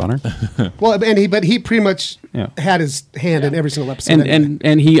the showrunner. Well, and he pretty much Yeah. had his hand in every single episode. anyway.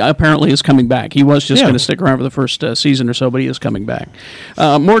 And he apparently is coming back. He was just Yeah. going to stick around for the first season or so, but he is coming back.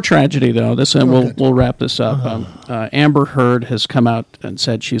 More tragedy though. This we'll wrap this up. Amber Heard has come out and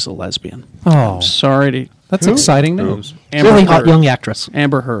said she's a lesbian. Oh, Sorry to that's exciting news. Amber really hot Heard. young actress.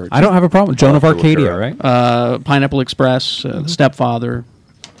 Amber Heard. I don't have a problem. Joan of I'll have to look Arcadia, her right? Pineapple Express, The Stepfather.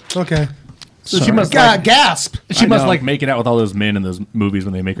 Okay. So she must God, gasp. she must know. like making out with all those men in those movies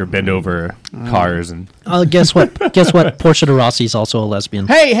when they make her bend over cars and. Guess what? Guess what? Portia de Rossi's also a lesbian.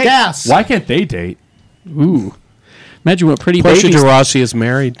 Hey, Gasp. Why can't they date? Ooh. Imagine what pretty Portia babies de Rossi is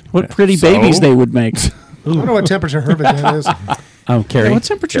married. what pretty So? babies they would make. I don't know what temperature her vagina is. Oh, Carrie. Yeah, what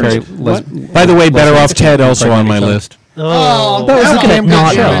temperature Carrie, is it? What? By the way, Better Off Ted also on my list. Oh, that was come looking on, at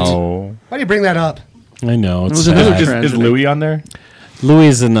not- damn it. Oh. Why do you bring that up? I know. It's was sad. another Is tragedy. Louis on there? Louis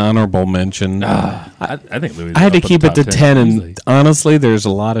is an honorable mention. I think Louis. I had to up at keep the it to top 10, and easily. honestly, there's a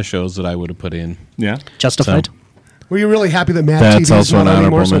lot of shows that I would have put in. Yeah. Justified. Were you really happy that Mad That's TV is also not an on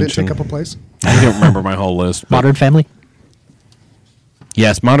anymore, honorable so it didn't take mention. up a place? I don't remember my whole list. But Modern Family.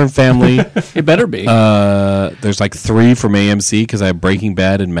 yes, Modern Family. It better be. There's like 3 from AMC because I have Breaking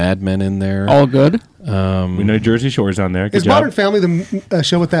Bad and Mad Men in there. All good. We know Jersey Shore's on there. Good Is job. Modern Family the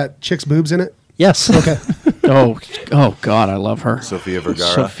show with that chick's boobs in it? Yes. Okay. Oh God, I love her. Sofia Vergara.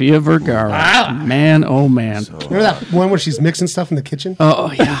 Sofia Vergara. Man, oh man. Remember that one where she's mixing stuff in the kitchen?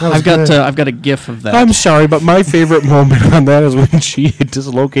 Oh yeah, That was good. I've got a gif of that. I'm sorry, but my favorite moment on that is when she had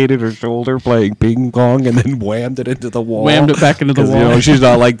dislocated her shoulder playing ping pong and then whammed it into the wall. Whammed it back into the 'Cause, wall. You know, she's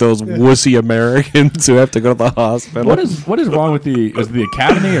not like those wussy Americans who have to go to the hospital. What is wrong with was it the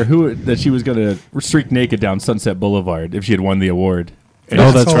Academy or who that she was going to streak naked down Sunset Boulevard if she had won the award?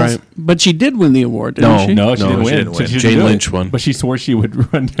 Oh, that's right. But she did win the award, didn't she? No, she didn't she win. didn't win. She didn't Jane do it. Lynch won. But she swore she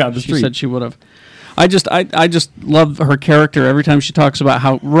would run down the She street. said she would have. I just love her character every time she talks about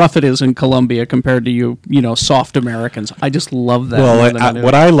how rough it is in Colombia compared to you know, soft Americans. I just love that. more than anything.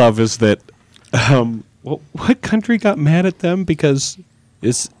 What I love is that what country got mad at them because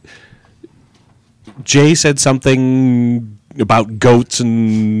Jay said something about goats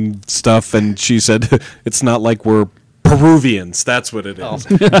and stuff, and she said it's not like we're Peruvians. That's what it is.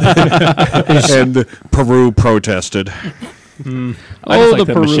 And Peru protested. I just like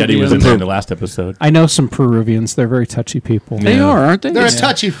that Machete was in there in the last episode. I know some Peruvians. They're very touchy people. They are, aren't they? They're a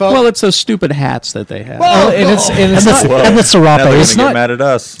touchy folk. Well, it's those stupid hats that they have. And it's not, Whoa. and the Now serape. they're It's gonna get not. mad at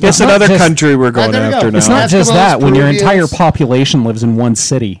us. It's not another just- country we're going there you go. after now. It's not just Eskimos, that. When your Peruvians. entire population lives in one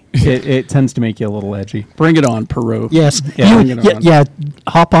city, it tends to make you a little edgy. Bring it on, Peru. Yes. Yeah, You- bring it on. yeah,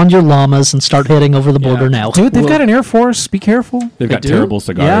 hop on your llamas and start heading over the border now. Dude, they've got an air force. Be careful. They've got do? terrible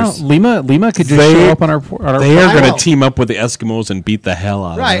Yeah, cigars. Lima could just They- show up on our. They are I going know. to team up with the Eskimos and beat the hell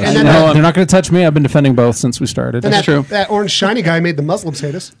out Right, of us. and then No, they're not going to touch me. I've been defending both since we started. and That's that, true. that orange shiny guy made the Muslims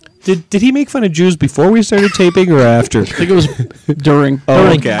hate us. Did he make fun of Jews before we started taping or after? I think it was during. Oh,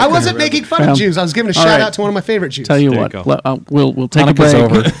 okay. I wasn't making fun of Jews. I was giving a All shout right. out to one of my favorite Jews. Tell you There you what, go. we'll take a Hanukkah's break.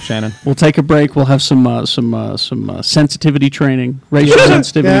 over, Shannon. We'll take a break. We'll have some sensitivity training, racial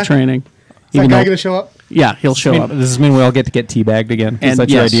sensitivity Yeah. training. Is that Even guy though- going to show up? Yeah, he'll show up. Does this mean we all get to get teabagged again? And Is that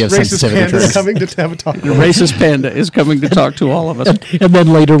yes, your idea of Racist sensitivity pandas training? coming to have a talk. Racist Panda is coming to talk to all of us. And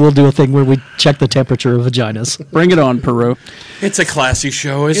then later we'll do a thing where we check the temperature of vaginas. Bring it on, Peru. It's a classy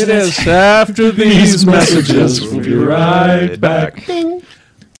show, isn't It is. After these messages, we'll be right back.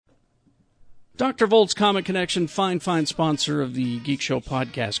 Dr. Volt's Comic Connection, fine sponsor of the Geek Show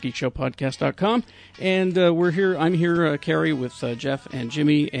podcast, geekshowpodcast.com. And I'm here, Carrie, with Jeff and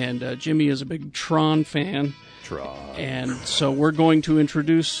Jimmy. And Jimmy is a big Tron fan. And so we're going to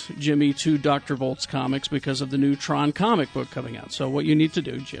introduce Jimmy to Dr. Volt's comics because of the new Tron comic book coming out. So what you need to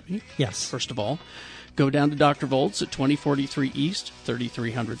do, Jimmy, Yes. first of all, go down to Dr. Volt's at 2043 East,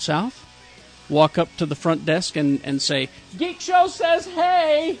 3300 South. Walk up to the front desk and say, Geek Show says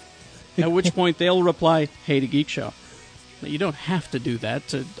hey! At which point they'll reply, hey to Geek Show. Now, you don't have to do that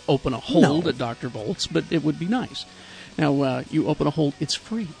to open a hold at Dr. Volt's, but it would be nice. Now, you open a hold, it's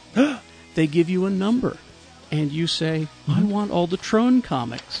free. They give you a number, and you say, I want all the Tron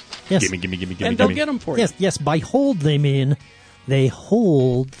comics. Yes. And they'll get them for you. Yes, by hold they mean they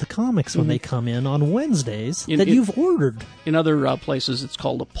hold the comics when they come in on Wednesdays that you've ordered. In other places, it's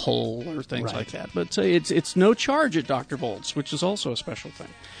called a pull or things like that. But it's no charge at Dr. Volt's, which is also a special thing.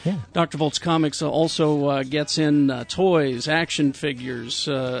 Yeah. Dr. Volt's Comics also gets in toys, action figures,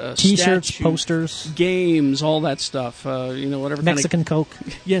 T-shirts, statues, posters, games, all that stuff. Whatever Mexican Coke.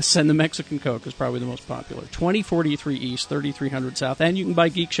 Yes, and the Mexican Coke is probably the most popular. 2043 East, 3300 South, and you can buy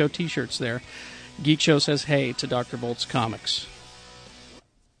Geek Show T-shirts there. Geek Show says hey to Dr. Volt's Comics.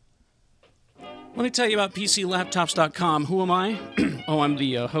 Let me tell you about PCLaptops.com. Who am I? I'm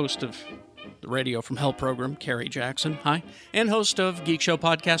the host of the Radio from Hell program, Carrie Jackson. Hi. And host of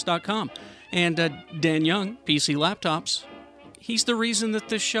GeekShowPodcast.com. And Dan Young, PC Laptops. He's the reason that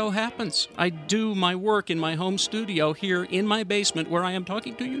this show happens. I do my work in my home studio here in my basement where I am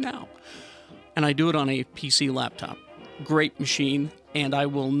talking to you now. And I do it on a PC laptop. Great machine, and I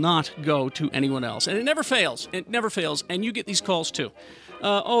will not go to anyone else. And it never fails. It never fails. And you get these calls too.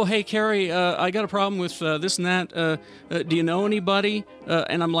 Hey, Carrie, I got a problem with this and that. Do you know anybody?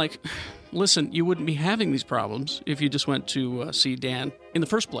 And I'm like, listen, you wouldn't be having these problems if you just went to see Dan in the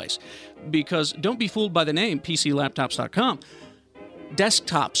first place. Because don't be fooled by the name, PCLaptops.com.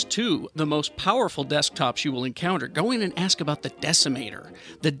 Desktops, too, the most powerful desktops you will encounter. Go in and ask about the Decimator.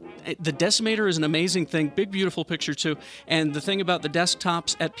 The Decimator is an amazing thing. Big, beautiful picture, too. And the thing about the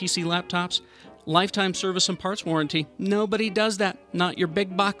desktops at PC Laptops, lifetime service and parts warranty. Nobody does that. Not your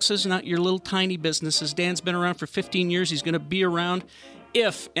big boxes, not your little tiny businesses. Dan's been around for 15 years. He's going to be around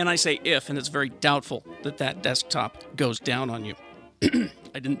if, and I say if, and it's very doubtful that desktop goes down on you.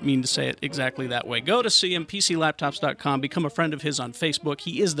 I didn't mean to say it exactly that way. Go to see him, PCLaptops.com. Become a friend of his on Facebook.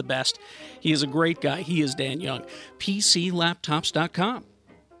 He is the best. He is a great guy. He is Dan Young. PCLaptops.com.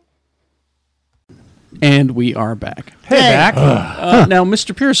 And we are back. Hey, back. Now,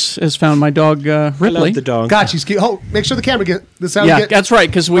 Mr. Pierce has found my dog Ripley. I love the dog. God, she's cute. Oh, make sure the camera get this out. Yeah, that's right,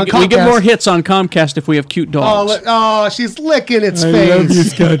 because we get more hits on Comcast if we have cute dogs. Oh, she's licking its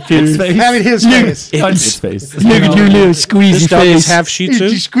face. Its face. Having his face. Its face. Look at your little squeezy This dog is face. half Shih Tzu.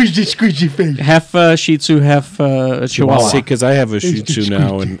 Squeezy face. Half Shih Tzu, half Chihuahua. See, because I have a Shih Tzu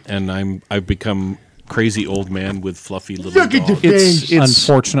now, and I've become crazy old man with fluffy little Look at your dog. face.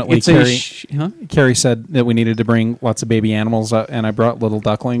 Unfortunately, it's a Carrie said that we needed to bring lots of baby animals, and I brought little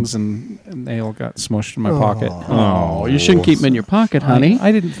ducklings, and they all got smushed in my pocket. Oh, you shouldn't keep them in your pocket, honey.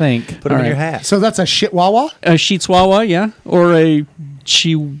 I didn't think. Put them in your hat. So that's a shit wawa? A Shih Tzu, yeah, or a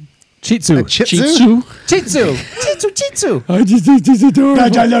Chitsu. A Shih Tzu? Chitsu. Chitsu. Chitsu. I just think it's adorable.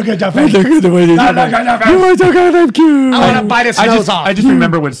 Look at your face. Look at the way they do that. You are so kind of cute. I want to bite its nose off. I just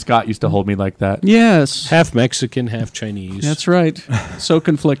remember when Scott used to hold me like that. Yes. Half Mexican, half Chinese. That's right. So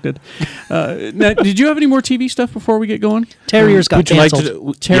conflicted. Now, did you have any more TV stuff before we get going? Terriers got Would you like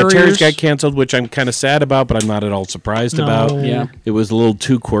canceled. to? Yeah, Terriers got canceled, which I'm kind of sad about, but I'm not at all surprised No. about. Yeah. It was a little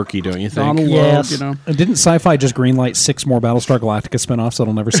too quirky, don't you think? Donald Yes. Logue, you know. Didn't Sci-Fi just greenlight 6 more Battlestar Galactica spinoffs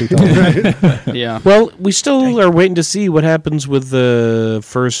that'll never see television? Yeah. Well, we still are waiting to see what happens with the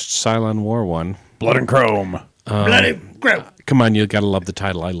first Cylon War one. Blood and Chrome. Come on, you gotta love the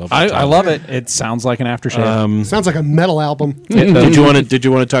title. I love. The title. I love it. It sounds like an aftershave. Sounds like a metal album. Did you want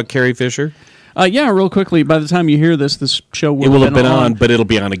to talk Carrie Fisher? Yeah, real quickly. By the time you hear this show It will have been on, but it'll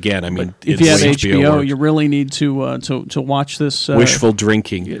be on again. I mean, if you have HBO, you really need to watch this. Wishful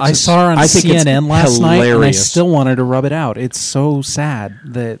drinking. I saw her on I think it's CNN last night, and I hilarious. still wanted to rub it out. It's so sad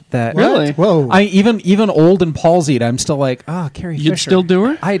that Really? Whoa. I even old and palsied. I'm still like, Carrie Fisher. You'd still do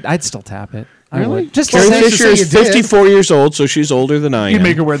her? I'd still tap it. I Really? would. Just Carrie to say- Fisher say is you did. 54 years old, so she's older than I You am.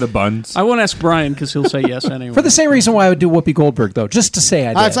 make her wear the buns. I won't ask Brian because he'll say yes anyway. for the same reason why I would do Whoopi Goldberg, though, just to say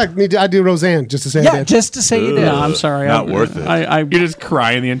I did. It's like me. I do Roseanne just to say I yeah, did. just to say you did. No, I'm sorry. Not worth it. I You're just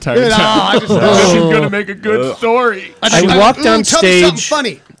crying the entire No, time. I just- This is going to make a good story. I walked on tell me something stage.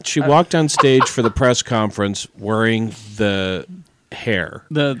 funny. She walked on stage for the press conference wearing the hair.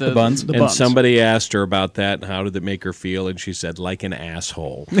 the buns? The And buns. somebody asked her about that and how did it make her feel, and she said, like an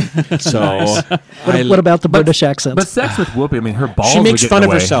asshole. So What about the British accent? But sex with Whoopi, I mean, her balls she would makes get fun in of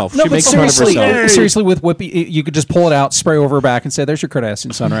the way. herself. No, She but makes fun of seriously, herself. seriously, with Whoopi, you could just pull it out, spray over her back, and say, "There's your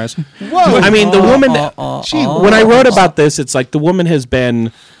Kardashian sunrise." Whoa. I mean, the woman. Gee, When I wrote about this, it's like the woman has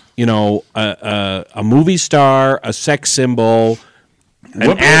been, a movie star, a sex symbol,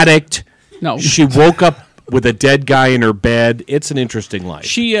 an addict. No. She woke up with a dead guy in her bed. It's an interesting life.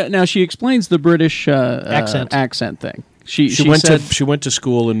 She now she explains the British accent thing. She went said, to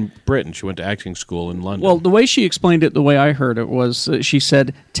school in Britain. She went to acting school in London. well, the way she explained it, the way I heard it was, she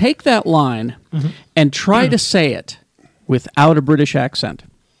said, take that line and try to say it without a British accent,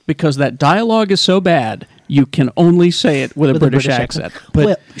 because that dialogue is so bad, you can only say it with a British accent. but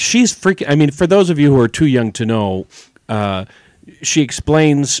Well- she's freaking. I mean, for those of you who are too young to know, she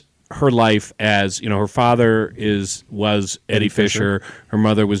explains her life as her father was Eddie Fisher, her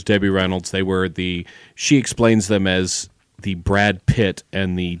mother was Debbie Reynolds. She explains them as the Brad Pitt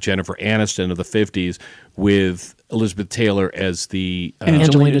and the Jennifer Aniston of the 50s, with Elizabeth Taylor as the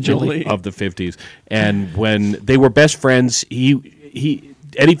Angelina Jolie. of the 50s. And when they were best friends,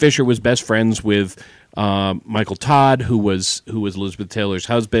 Eddie Fisher was best friends with Michael Todd, who was Elizabeth Taylor's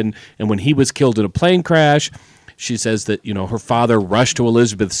husband. And when he was killed in a plane crash, she says that her father rushed to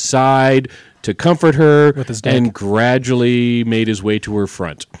Elizabeth's side to comfort her With his dick. and gradually made his way to her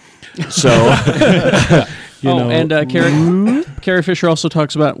front. So, Carrie Fisher also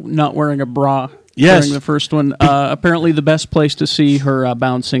talks about not wearing a bra. Yes. During the first one. Apparently, the best place to see her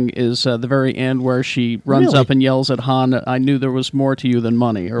bouncing is the very end, where she runs Really? up and yells at Han, "I knew there was more to you than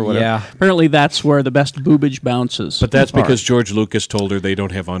money," or whatever. Yeah. Apparently, that's where the best boobage bounces. but that's are. because George Lucas told her they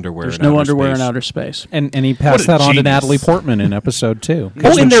don't have underwear. there's in no outer underwear space. in outer space. And he passed What a that on to genius. Natalie Portman in episode 2.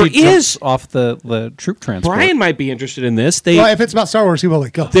 Oh, and there she jumps is- off the troop transport. Brian might be interested in this. Well, if it's about Star Wars, he will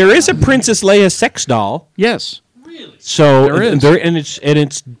go. There is a Princess Leia sex doll. Yes. So There is. and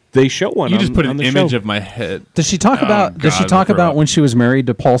it's they show one. You just put on an the image show. of my head. Does she talk about? Does she God, talk look her about up. when she was married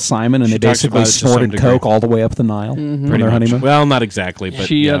to Paul Simon and She they talks basically about it to some snorted degree. coke all the way up the Nile on Pretty their much. honeymoon? Well, not exactly, but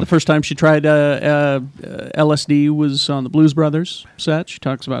She yeah. the first time she tried LSD was on the Blues Brothers set. She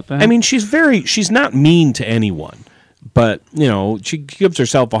talks about that. I mean, she's not mean to anyone, but she gives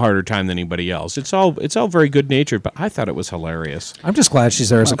herself a harder time than anybody else. It's all very good natured, but I thought it was hilarious. I'm just glad she's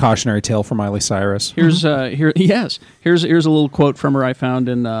there as a cautionary tale for Miley Cyrus. Here's here's a little quote from her I found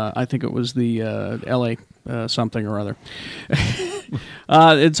in I think it was the L.A. Something or other.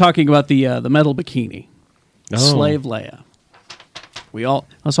 It's talking about the metal bikini, Oh. Slave Leia.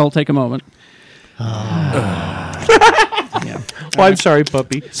 Let's all take a moment. Well, I'm sorry,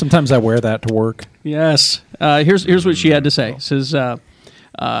 puppy. Sometimes I wear that to work. Yes. Here's what she had to say. It says,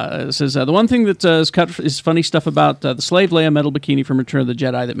 the one thing that is cut is funny stuff about the slave Leia metal bikini from Return of the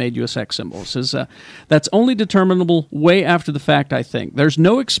Jedi that made you a sex symbol. It says, that's only determinable way after the fact, I think. There's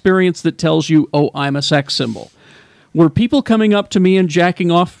no experience that tells you, oh, I'm a sex symbol. Were people coming up to me and jacking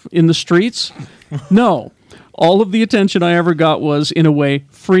off in the streets? No. All of the attention I ever got was, in a way,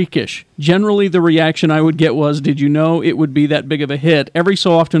 freakish. Generally, the reaction I would get was, did you know it would be that big of a hit? Every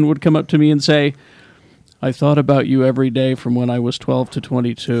so often would come up to me and say, I thought about you every day from when I was 12 to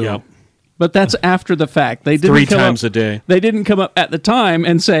 22. Yep. But that's after the fact. They didn't 3 come times up, a day. They didn't come up at the time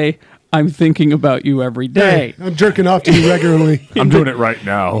and say, I'm thinking about you every day. Hey, I'm jerking off to you regularly. I'm doing it right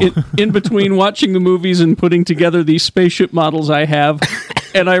now. In between watching the movies and putting together these spaceship models I have,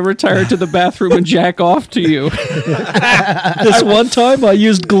 and I retire to the bathroom and jack off to you. This one time I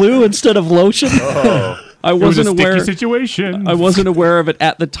used glue instead of lotion. I wasn't it was a aware. sticky situation. I wasn't aware of it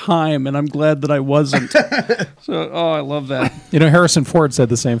at the time, and I'm glad that I wasn't. I love that. You know, Harrison Ford said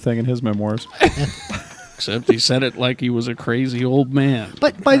the same thing in his memoirs. Except he said it like he was a crazy old man.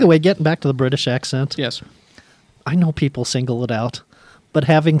 But by the way, getting back to the British accent, Yes. I know people single it out, but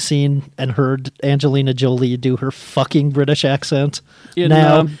having seen and heard Angelina Jolie do her fucking British accent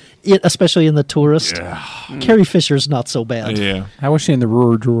now, especially in The Tourist, Carrie Fisher's not so bad. Yeah. How was she in the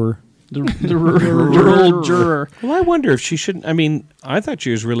Ruhr Drawer? The rural juror. Well, I wonder if she shouldn't. I mean, I thought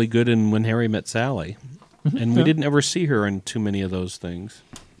she was really good in When Harry Met Sally, and we didn't ever see her in too many of those things.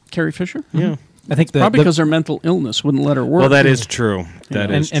 Carrie Fisher? Yeah. I think Probably because her mental illness wouldn't let her work. Well, that is true.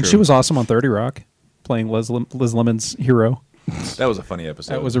 That is true. And she was awesome on 30 Rock, playing Liz Lemon's hero. That was a funny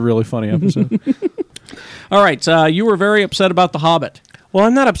episode. That was a really funny episode. All right, you were very upset about The Hobbit. Well,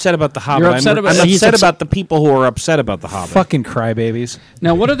 I'm not upset about The Hobbit. You're upset about- I'm He's upset upset- about the people who are upset about The Hobbit. Fucking crybabies.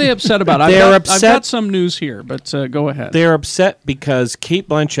 Now, what are they upset about? They're I've upset- got some news here, but go ahead. They're upset because Kate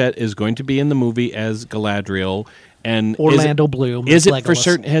Blanchett is going to be in the movie as Galadriel, and Orlando Bloom Is as it for Legolas.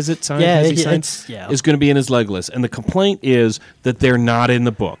 certain? Has it signed? Yeah, Has he signed? it's yeah. Is going to be in as Legolas, and the complaint is that they're not in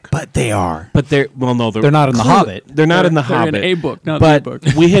the book. But they are. But they're They're not in The Hobbit. They're not in The They're Hobbit. in a book, not but the book.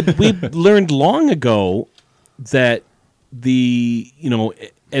 we learned long ago that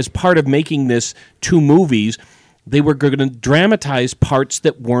as part of making this 2 movies, they were going to dramatize parts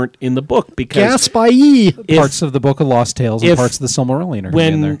that weren't in the book because Gaspy! Parts of the Book of Lost Tales and if- parts of the Silmarillion are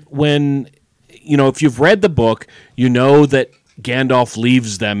in there. when if you've read the book, you know that Gandalf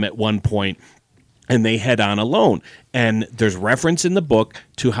leaves them at one point and they head on alone. And there's reference in the book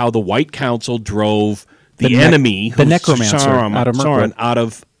to how the White Council drove the enemy, the who's necromancer, Sauron, out of Mirkwood. out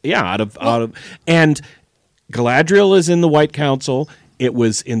of and Galadriel is in the White Council. It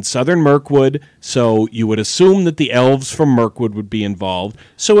was in southern Mirkwood, so you would assume that the elves from Mirkwood would be involved.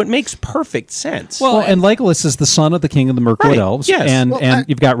 So it makes perfect sense. Well, and Legolas is the son of the king of the Mirkwood Right, elves, yes. and Well,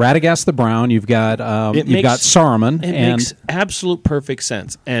 you've got Radagast the Brown, you've got Saruman, It and makes absolute perfect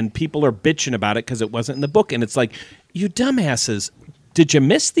sense. And people are bitching about it because it wasn't in the book. And it's like, you dumbasses, did you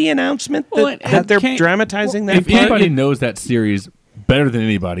miss the announcement that they're dramatizing that If part? anybody knows that series better than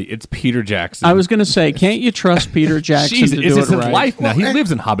anybody, it's Peter Jackson. I was going to say, can't you trust Peter Jackson Jeez, to do it's it his right? life now. He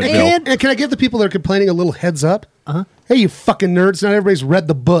lives in Hobbitville. And can I give the people that are complaining a little heads up? Hey, you fucking nerds! Not everybody's read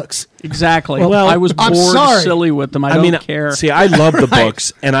the books. Exactly. Well, I was I'm bored sorry. silly with them. I don't care. See, I love the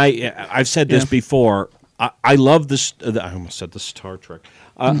books, and I've said this before. I love this. I almost said the Star Trek.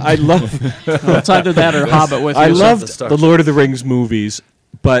 I love. Well, it's either that or Hobbit with you. I loved the Lord of the Rings movies,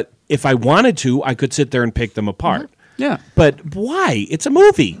 but if I wanted to, I could sit there and pick them apart. Yeah. But why? It's a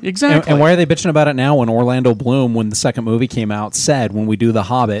movie. Exactly. And why are they bitching about it now when Orlando Bloom, when the second movie came out, said when we do The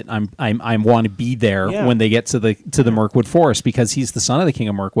Hobbit, I want to be there when they get to the Mirkwood Forest because he's the son of the king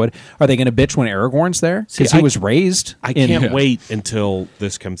of Mirkwood. Are they going to bitch when Aragorn's there because he was raised? I can't wait until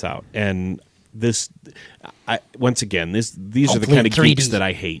this comes out. And this, once again, these are the kind of geeks that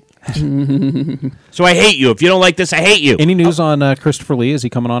I hate. So I hate you. If you don't like this, I hate you. Any news on Christopher Lee? Is he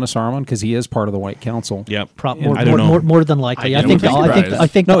coming on as Saruman? Because he is part of the White Council. Yep. I don't know. More than likely. I think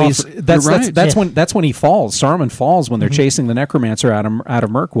no. the That's when he falls. Saruman falls when they're chasing the necromancer out of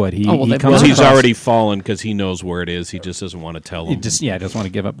Mirkwood. He comes. He's already fallen because he knows where it is. He just doesn't want to tell them. He doesn't want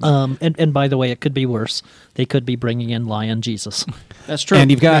to give up. And by the way, it could be worse. They could be bringing in Lion Jesus. That's true. And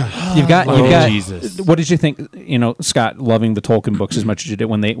you've got Jesus. What did you think? Scott, loving the Tolkien books as much as you did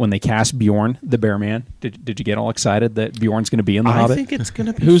when they cast Bjorn the Bear Man. Did you get all excited that Bjorn's going to be in The Hobbit? I think it's going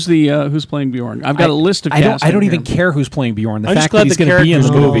to be. Who's playing Bjorn? I've got a list of. I don't casting even here. care who's playing Bjorn. The I'm just fact glad that he's the going to be in the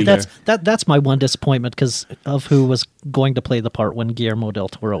character's movie. That's my one disappointment because of who was going to play the part when Guillermo del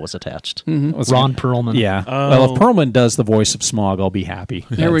Toro was attached. Ron Perlman. Yeah. Well, if Perlman does the voice of Smaug, I'll be happy.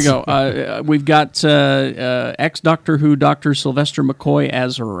 There we go. We've got ex-Doctor Who Dr. Sylvester McCoy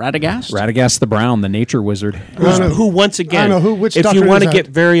as Radagast. Radagast the Brown, the nature wizard. Who once again? I don't know which if Doctor you want to Who's get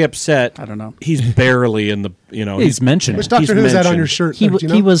that? very upset, I don't know. He's barely in the. He's mentioned. Which Doctor He's Who is that on mentioned. your shirt? He there? Do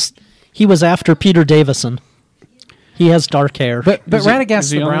you know? he was after Peter Davison. He has dark hair. But Is he Radagast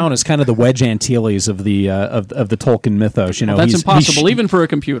the on Brown there? is kind of the Wedge Antilles of the of the Tolkien mythos. That's impossible, he even for a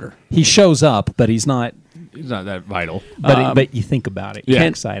computer. he shows up, but he's not. He's not that vital. But you think about it, you're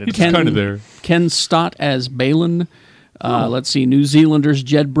excited. He's kind of there. Ken Stott as Balin. Let's see, New Zealanders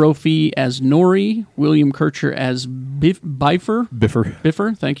Jed Brophy as Nori, William Kircher as Biffer.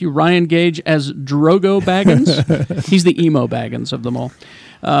 Biffer. Thank you. Ryan Gage as Drogo Baggins. He's the emo Baggins of them all.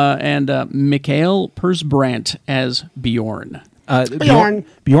 And Mikhail Persbrandt as Bjorn.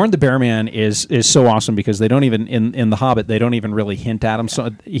 Bjorn the Bear Man is so awesome because they don't even in The Hobbit they don't even really hint at him.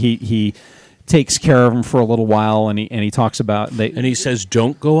 So he takes care of him for a little while, and he talks about and he says,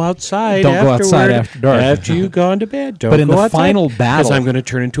 "Don't go outside. Don't go outside after dark. After you've gone to bed. Don't But in go the outside, final battle, because I'm going to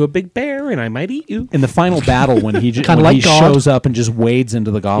turn into a big bear and I might eat you." In the final battle, when he Kinda like God. shows up and just wades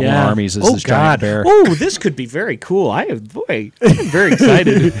into the goblin armies as this giant bear. Oh, this could be very cool. I'm very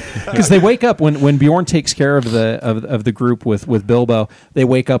excited. Because they wake up when Bjorn takes care of the group with Bilbo. They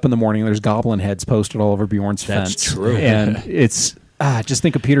wake up in the morning. And there's goblin heads posted all over Bjorn's That's fence. true. And it's just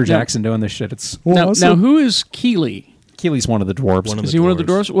think of Peter Jackson doing this shit. It's Now, who is Keeley? Keely's one of the dwarves. Is he one of the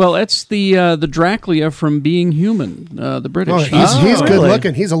dwarves? Well, that's the Dracula from Being Human, the British. Oh, he's good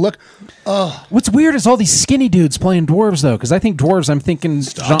looking. He's a look. What's weird is all these skinny dudes playing dwarves though. Because I think dwarves. I'm thinking,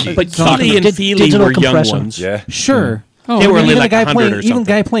 But Keely and Feely digital were young compression. ones. Yeah. sure. Oh, They were Even only the like guy 100 playing, or even the something.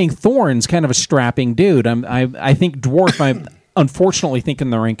 guy playing Thorn's kind of a strapping dude. I think dwarf. I'm unfortunately thinking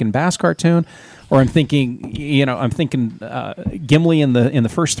the Rankin Bass cartoon, or I'm thinking Gimli in the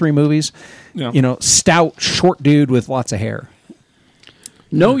first three movies. Yeah. Stout, short dude with lots of hair.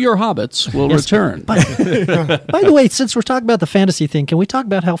 Know Your Hobbits will return. By the way, since we're talking about the fantasy thing, can we talk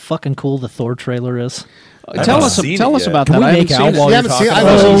about how fucking cool the Thor trailer is? Tell us seen it about yet. that. Can we I make haven't out seen while it. You you're haven't seen it? talking I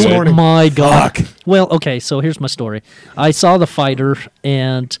about watched it? it this morning. My God. Well, okay, so here's my story. I saw The Fighter,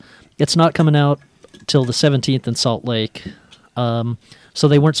 and it's not coming out till the 17th in Salt Lake. So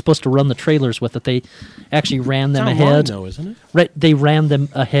they weren't supposed to run the trailers with it. They actually ran them ahead. though, isn't it? Right, they ran them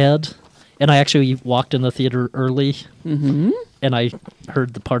ahead, and I actually walked in the theater early, and I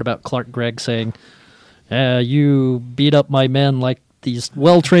heard the part about Clark Gregg saying, "You beat up my men like these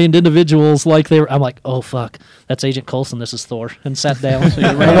well-trained individuals, like they were." I'm like, "Oh fuck, that's Agent Coulson. This is Thor," and sat down.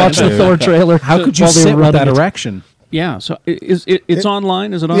 I watched the Thor trailer. How could you while they sit were with that running it. erection? Yeah, so it's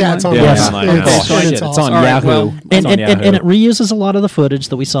online? Is it online? Yeah, it's online. Yeah, Yes. online. It's- Oh, it's shit, it's awesome. on All right, Yahoo. well, It's on Yahoo. And it reuses a lot of the footage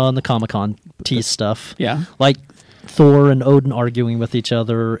that we saw in the Comic-Con tease stuff. Yeah. Like Thor and Odin arguing with each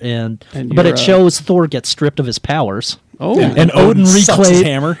other, And but you're, it shows Thor get stripped of his powers. Oh, And Odin sucks his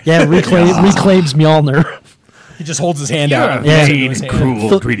hammer. reclaims Mjolnir. He just holds his hand out. Yeah.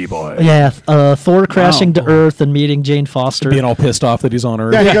 Cruel, greedy boy. Yeah, Thor crashing to Earth and meeting Jane Foster. Being all pissed off that he's on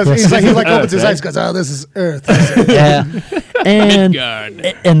Earth. Yeah, he goes. He opens his eyes. Goes, "Oh, this is Earth." Yeah,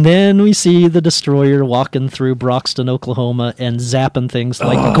 and then we see the Destroyer walking through Broxton, Oklahoma, and zapping things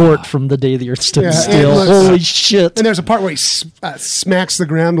like Gort from The Day the Earth Stood Yeah, Still. and looks- Holy shit! And there's a part where he smacks the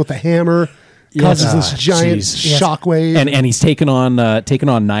ground with a hammer, Yes. causes this giant jeez. shockwave. And he's taking on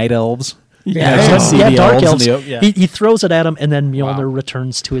night elves. Yeah, see yeah, the Dark elves Elves. in the- He throws it at him, and then Mjolnir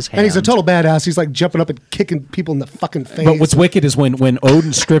returns to his hand. And he's a total badass. He's like jumping up and kicking people in the fucking face. But what's wicked is when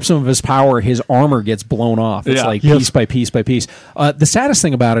Odin strips him of his power, his armor gets blown off. It's Yeah. like piece by piece by piece. The saddest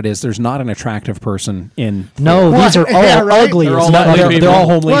thing about it is there's not an attractive person in. No, these are all Yeah, right? ugly. They're as all fuck. ugly. They're all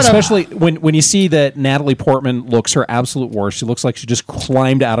homely, What a- especially when you see that Natalie Portman looks her absolute worst. She looks like she just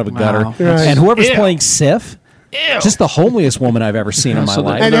climbed out of a gutter. Wow. Right. And whoever's playing Sif, just the homeliest woman I've ever seen in my So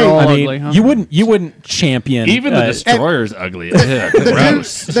life. And they're all I mean, ugly, huh? you wouldn't champion Even the uh, Destroyer's ugly.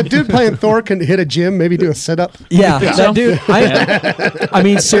 the dude playing Thor can hit a gym, maybe do a sit up. Yeah, that dude. I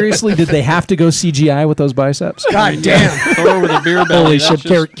mean, seriously, did they have to go CGI with those biceps? God damn, Thor with a beer belly. Holy That's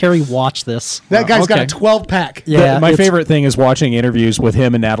shit, Carrie, watch this. that guy's got okay. a 12-pack. Yeah, My it's- favorite thing is watching interviews with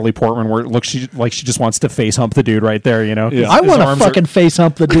him and Natalie Portman, where it looks she just wants to face hump the dude right there. You know, Yeah. I His want to arms are- fucking face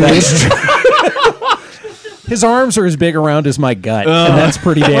hump the dude. His arms are as big around as my gut, and that's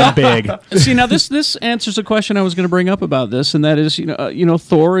pretty damn big. See, now this answers a question I was going to bring up about this, and that is,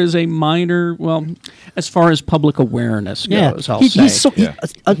 Thor is a minor. Well, as far as public awareness goes, I'll say.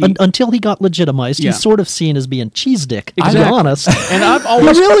 Until he got legitimized, he's sort of seen as being cheese dick. To be Exactly. honest, And I've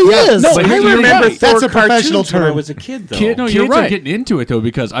always he really is. No, but I you remember remember Thor that's a professional cartoons when I term. was a kid, though. No, Kids you're right. are getting into it though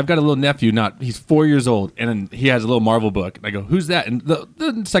because I've got a little nephew. He's 4 years old, and then he has a little Marvel book. And I go, "Who's that?" And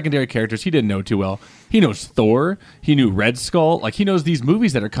the secondary characters he didn't know too well. He knows Thor. He knew Red Skull. Like he knows these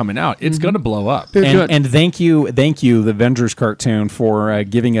movies that are coming out. It's gonna blow up. And thank you, the Avengers cartoon for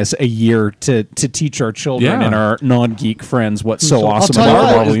giving us a year to teach our children and our non-geek friends what's so awesome tell you about what,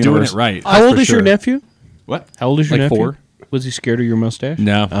 the Marvel He's doing universe. it right. How old is your nephew? What? How old is your Like nephew? 4. Was he scared of your mustache?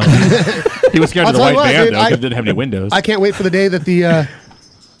 No. He was scared of the I'll tell white you what, van dude, though because it didn't have any windows. I can't wait for the day that the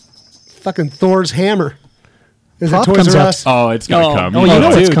fucking Thor's hammer is at Prop Toys comes R out. Us. Oh, it's gonna come. Oh, you know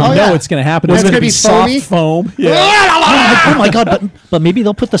it's dude, coming. you Oh, know yeah. it's going to happen. It's It's gonna going to be be soft foamy? foam. Oh my god! But maybe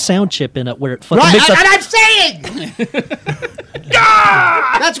they'll put the sound chip in it where it fucking Right, makes and a. I'm saying,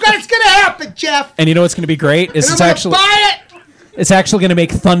 that's what's gonna happen, Jeff. And you know what's going to be great? Is And I'm it's gonna actually buy it, it's actually going to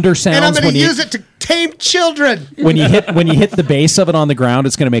make thunder and I'm sounds gonna when you use it to tame children. when you hit the base of it on the ground.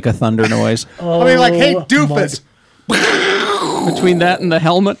 It's going to make a thunder noise. I mean, like, hey, doofus. Between that and the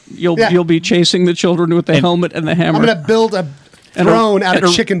helmet, Yeah. you'll be chasing the children with the helmet and the hammer. I'm gonna build a And throne out and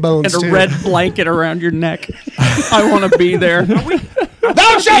of chicken bones and a too. red blanket around your neck. I want to be there.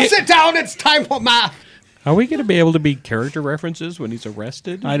 Thou shalt sit down. It's time for my. Are we going to be able to be character references when he's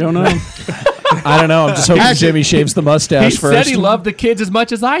arrested? I don't know. I don't know. I'm just hoping Actually- Jimmy shaves the mustache He first. said he loved the kids as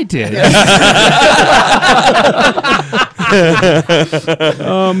much as I did.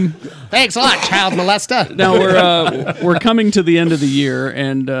 Thanks a lot, child molester. Now we're coming to the end of the year,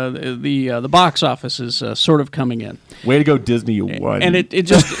 and the box office is sort of coming in, Way to go, Disney! You won. and it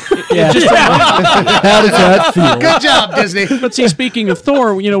just How does that feel? Good job, Disney. But see, speaking of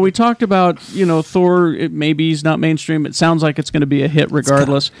Thor, we talked about Thor. Maybe he's not mainstream. It sounds like it's going to be a hit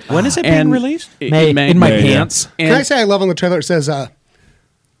regardless. When is it being released? In May. In my Yeah, yeah. pants. Can I say I love on the trailer? It says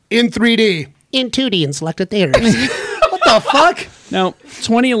in 3D, in 2D, in selected theaters. What the fuck? Now,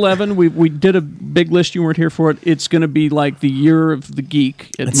 2011, we did a big list. You weren't here for it. It's going to be like the year of the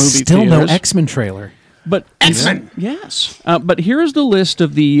geek at It's movie still theaters. no X-Men trailer. But X-Men. yes. But here's the list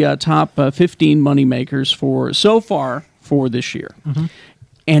of the top 15 moneymakers so far for this year.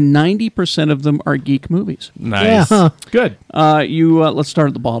 And 90% of them are geek movies. nice. Yeah, huh. Good. Let's start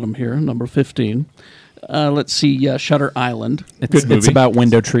at the bottom here, number 15. Let's see, Shutter Island. It's movie. about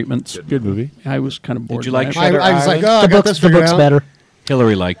window treatments. Good movie. I was kind of bored. you with like that. I was like, oh, I The got this book's figured out. better.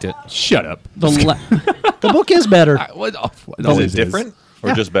 Hillary liked it. Shut up. The book is better. Is it different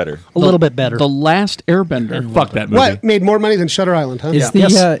or just better? A little bit better. The Last Airbender. Fuck that movie. What made more money than Shutter Island, huh? Is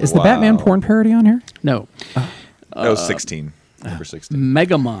the Batman porn parody on here? No. That was 16. Number 16.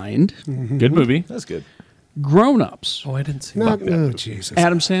 Megamind. Good movie. That's good. Grown Ups. Oh, I didn't see Not, oh, Jesus.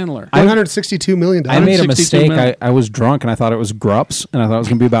 Adam Sandler. $162 million. I made a 62 mistake. million. I was drunk and I thought it was Grups, and I thought it was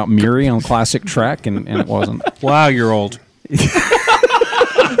going to be about Miri on Classic Trek, and it wasn't. Wow, you're old.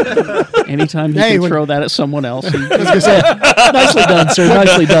 Anytime you Hey, can when- throw that at someone else. Nicely done, sir.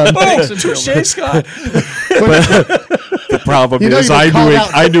 Nicely done. Scott. The problem You know is you've been called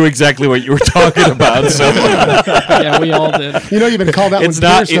out. I knew exactly what you were talking about. So Yeah, we all did. You know you've been called out when It's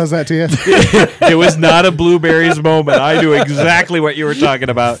not- Pierce does that to you. it was not a blueberries moment. I knew exactly what you were talking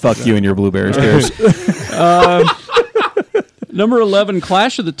about. Fuck you and your blueberries, Pierce. Number 11,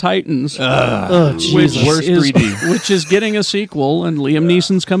 Clash of the Titans. Oh, Which Jesus. Worst is, 3D. which is getting a sequel, and Liam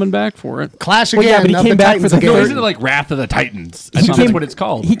Neeson's coming back for it. Clash Well, again. yeah, but he of came the back for Titans the again. No, third- isn't it like Wrath of the Titans? I think that's what it's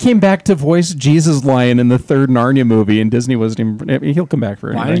called. He came back to voice Jesus Lion in the third Narnia movie, and Disney wasn't even. He'll come back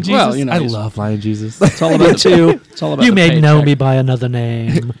for Lion anything. Jesus. Well, you know, I he's- love Lion Jesus. It's all about too. It's all about You the may know paycheck. me by another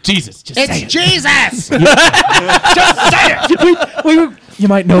name. Jesus. Just It's say it. Jesus! You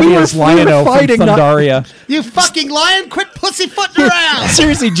might know me were- as we were Lion-O from fighting, not- Thundaria. You fucking lion! Quit pussyfooting around!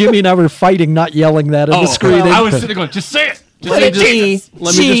 Seriously, Jimmy and I were fighting, not yelling that at the screen. I was sitting going, just say it. Just Let say me just,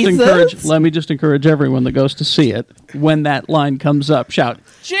 Jesus. let me just encourage everyone that goes to see it, when that line comes up, shout,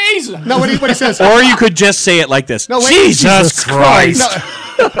 Jesus! No, what he says. Or you could just say it like this. No, wait. Jesus Christ.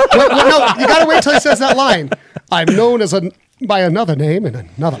 No, you gotta wait till he says that line. I'm known as by another name in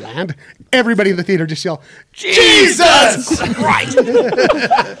another land. Everybody in the theater just yell, Jesus Christ!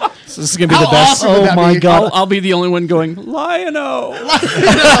 This is going to be How the best. awesome would that my be? God. I'll be the only one going, Lion-O!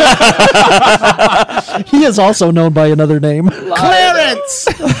 He is also known by another name. Clarence!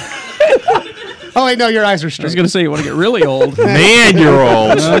 Oh, wait, no, your eyes are I was straight. going to say, you want to get really old. Man, you're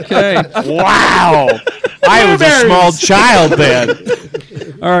old. Okay. Wow. I was a small child then.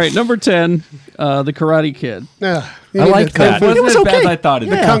 All right, number 10, The Karate Kid. I like that. It wasn't was as bad as okay. I thought it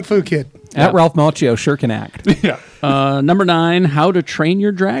The was. Kung Fu Kid. At Ralph Macchio sure can act. Number 9, How to Train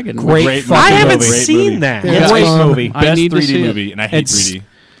Your Dragon. Great movie. I haven't Great seen movie. that. Yeah. Great It's movie. I Best need to 3D see it. movie, and I hate It's- 3D.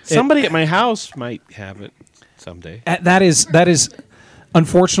 Somebody at my house might have it someday. That is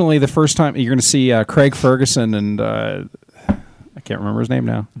unfortunately the first time you're going to see Craig Ferguson and I can't remember his name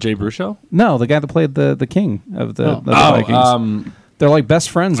now. Jay Bruchel? No, the guy that played the king of the Vikings. They're like best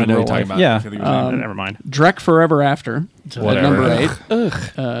friends I in know real you're talking life. about. I Yeah. think it was Never mind. Drek Forever After. At Whatever. number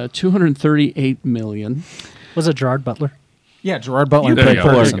 8. 238 million. Was it Gerard Butler? Yeah, Gerard Butler and There Craig you go.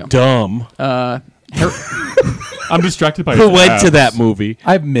 Ferguson. There you Dumb. I'm distracted by Who his went to abs. that movie?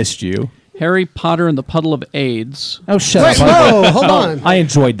 I've missed you. Harry Potter and the Puddle of AIDS. Oh, shut Wait, up. whoa, hold on. I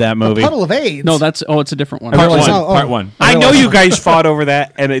enjoyed that movie. Puddle of AIDS. No, it's a different one. I Part realize one. Oh, oh. Part one. I know you guys fought over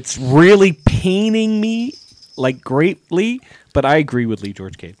that, and it's really paining me, like greatly. But I agree with Lee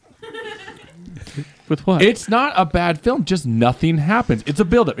George Cade. With what? It's not a bad film. Just nothing happens. It's a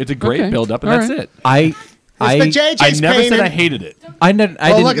build-up. It's a great Okay. build-up, and All that's right. it. It's the I JJ's never said painting. I hated it. I didn't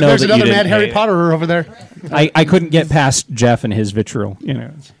Oh, look, know there's that you another didn't mad Harry hate it. Potter over there. I couldn't get past Jeff and his vitriol. You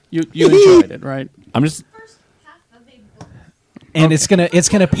know, You enjoyed it, right? I'm just. and it's gonna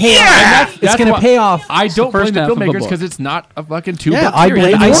pay off. That's It's gonna why- pay off. I don't blame first the half of the filmmakers book. because it's not a fucking two. Yeah, book I series.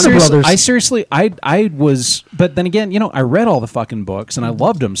 blame I Warner seriously, Brothers. I seriously, I was, but then again, I read all the fucking books and I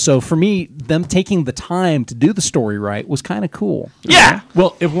loved them. So for me, them taking the time to do the story right was kind of cool. Yeah.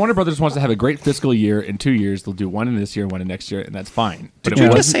 Well, if Warner Brothers wants to have a great fiscal year in 2 years, they'll do one in this year, one in next year, and that's fine. But Did it you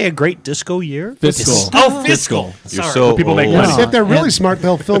wasn't just say a great disco year? fiscal. Oh, fiscal. You're Sorry. so People make old. money. If they're really smart,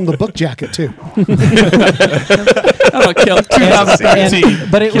 they'll film the book jacket too.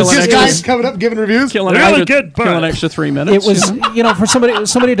 But it was, Just it guys was, coming up giving reviews. Kill an extra 3 minutes. it was, for somebody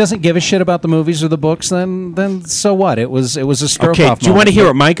who doesn't give a shit about the movies or the books, then so what? It was a stroke Okay, off. do you want to moment. hear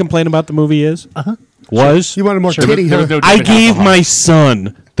what my complaint about the movie is? Was You wanted more There titty, was huh? no I David gave Hasselhoff. my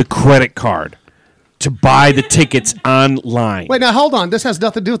son the credit card to buy the tickets online. Wait, now hold on. This has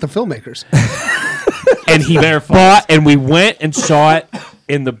nothing to do with the filmmakers. And he Their fault. bought, and we went and saw it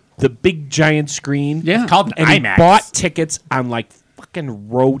in the big giant screen. Yeah. Called an and he IMAX. bought tickets on like fucking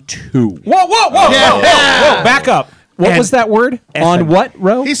row 2. Whoa! Back up. What And- was that word? On what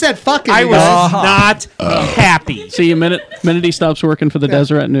row? He said fucking. I you was guys. not happy. See, a minute he stops working for the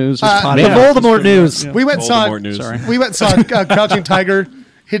Deseret News. His The podcast Voldemort is- news. We went and saw. Voldemort news. Sorry. We went and saw Crouching Tiger,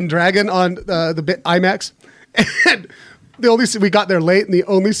 Hidden Dragon on the IMAX, and the only we got there late, and the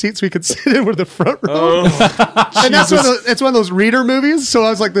only seats we could sit in were the front row. And that's it's one of those reader movies. So I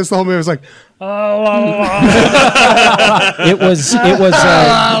was like, this the whole movie was like, It was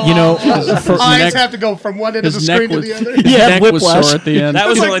for eyes neck- have to go from one end of the His neck screen to was, the other. his neck was sore at the end. That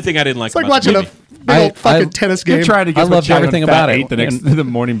was It's the like- only thing I didn't like It's like about watching the a movie. big old I- fucking tennis game. You're trying to I guess what loved Chocolate everything Fat about it. ate the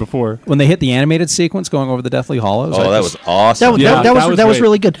morning before. when they hit the animated sequence going over the Deathly Hollows. Oh, that was awesome. Yeah, that was that was great.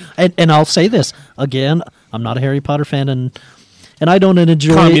 really good. And I'll say this again: I'm not a Harry Potter fan, and I don't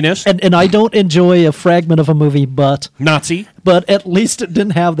enjoy Communist. and I don't enjoy a fragment of a movie, but Nazi. at least it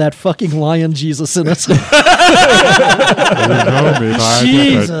didn't have that fucking lion Jesus in it.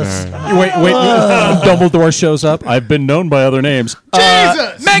 Jesus. Wait! Dumbledore shows up. I've been known by other names.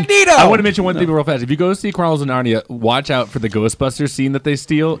 Jesus! Magneto. I want to mention one thing real fast. If you go see Chronicles of Narnia, watch out for the Ghostbusters scene that they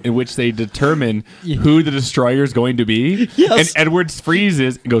steal, in which they determine who the destroyer is going to be. Yes. And Edward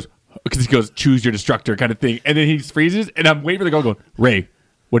freezes and goes, because he goes, choose your destructor kind of thing. And then he freezes, and I'm waiting for the girl going, Ray,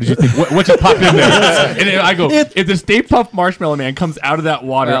 what did you think? What just popped in there? And then I go, if the Stay Puft Marshmallow Man comes out of that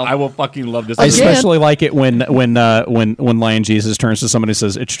water, Well, I will fucking love this. I movie. especially like it when Lion Jesus turns to somebody and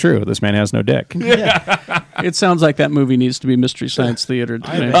says, "It's true. This man has no dick." It sounds like that movie needs to be Mystery Science Theater.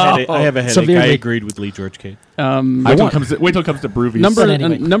 I have a headache. Severely. I agreed with Lee George Cade. Wait till it comes to Broovies. Number But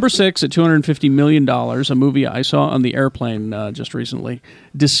anyway. number 6 at $250 million, a movie I saw on the airplane just recently,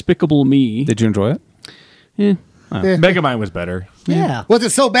 Despicable Me. Did you enjoy it? Megamind was better. Yeah. Was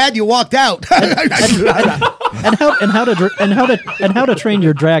it so bad you walked out? and how to train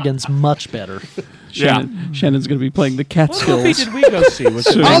your dragons much better. Shannon's going to be playing the Catskills. did we go see? Was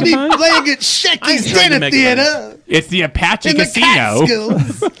it I'll be Megamind? playing at Shecky's I'm trying to Dinner make Theater It's the Apache in the Casino.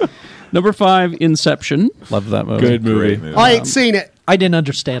 Catskills. Number 5, Inception. Love that movie. Good movie. Great movie. I ain't seen it. I didn't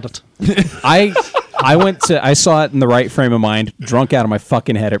understand it. I saw it in the right frame of mind, drunk out of my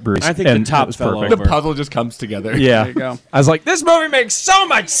fucking head at Bruce. I think and the top it was fell perfect. over. The puzzle just comes together. Yeah, There you go. I was like, this movie makes so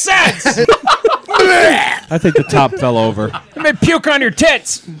much sense. I think the top fell over. It made puke on your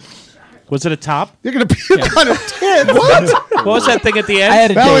tits. Was it a top? You're gonna puke on her tit. What? What was that thing at the end? I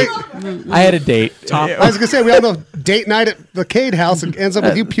had a Well, date. I had a date I was gonna say we all know date night at the Cade house and ends up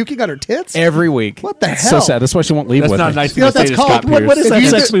with you puking on her tits. every week. What the So hell? sad. That's why she won't leave That's with not me. a nice You know thing what to say that's to Scott called? Pierce. What is If that you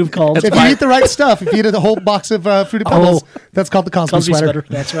sex eat move called? If you eat the right stuff, if you eat a whole box of Fruity Pebbles, that's called the Cosby, Cosby sweater. sweater.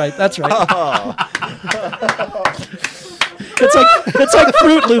 That's right. That's right. It's like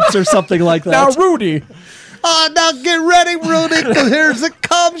Fruit Loops or something like that. Now, Rudy. Now get ready, Rudy, because here's it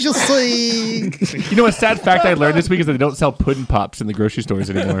comes, you see. You know, a sad fact I learned this week is that they don't sell Puddin' Pops in the grocery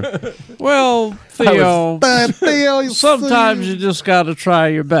stores anymore. Well, Theo, But Theo, you sometimes see. you just got to try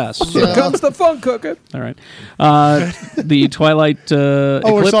your best. Here comes the fun cooking. All right. The Twilight Oh,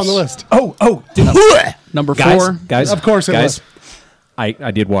 Eclipse, it's on the list. Oh, number guys, 4. guys, Of course it guys. was.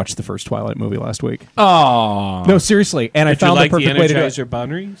 I did watch the first Twilight movie last week. Oh, No, seriously, and I Did you found like the the perfect way to do it. Energizer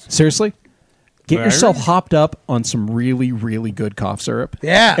Bunnies? Seriously, get Right. yourself hopped up on some really, really good cough syrup.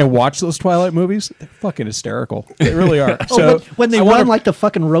 Yeah. and watch those Twilight movies. They're fucking hysterical. They really are. Oh, So when they I run wanna- like the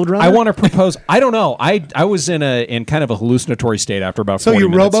fucking Roadrunner. I want to propose. I don't know. I was in kind of a hallucinatory state after about. So 40 you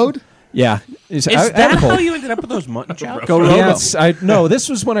minutes. roboed? Yeah. Is I had that a whole- how you ended up with those mutton chops? Yes, no. This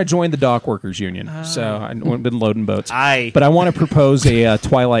was when I joined the Dock Workers Union, so I've been loading boats. But I want to propose a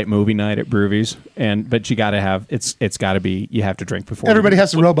Twilight movie night at Broovies, but you got to have it's got to be you have to drink before. Everybody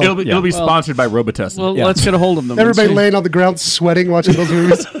has to robo. It'll be sponsored by Robitussin. Well, Yeah. let's get a hold of them. and Everybody see. laying on the ground sweating watching those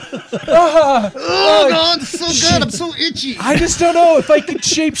movies. Oh, God, it's so good. I'm so itchy. I just don't know if I could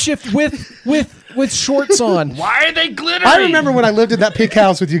shapeshift with shorts on. Why are they glittery? I remember when I lived in that pig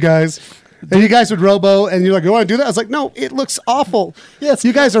house with you guys. And you guys would robo, and you're like, you want to do that? I was like, no, it looks awful. Yes.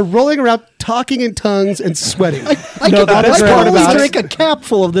 You guys are rolling around, talking in tongues, and sweating. I No, can, that is I part can about only it. drink a cap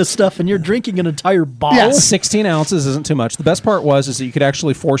full of this stuff, and you're drinking an entire bottle. Yes. 16 ounces isn't too much. The best part was that you could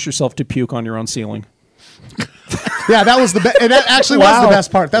actually force yourself to puke on your own ceiling. Yeah, that was the best. And that actually was the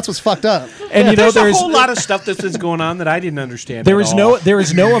best part. That's what's fucked up. And you know, There's a there's whole lot of stuff that's going on that I didn't understand. there at is all.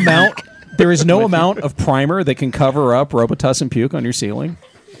 no amount of primer that can cover up Robitussin puke on your ceiling.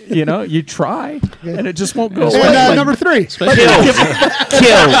 You know, you try, and it just won't go away. And number 3. Kills.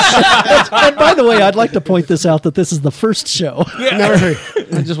 And by the way, I'd like to point this out that this is the first show. Number 3.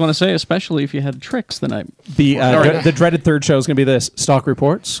 I just want to say, especially if you had tricks the night. The dreaded third show is going to be this: stock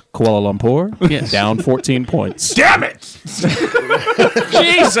reports, Kuala Lumpur, Yes. down 14 points. Damn it!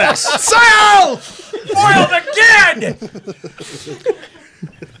 Jesus! Sale! Foiled again!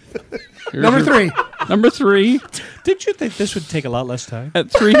 Here's Number your- 3. Number 3 Did you think this would take a lot less time?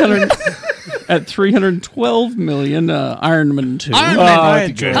 at 312 million. Iron Man 2. I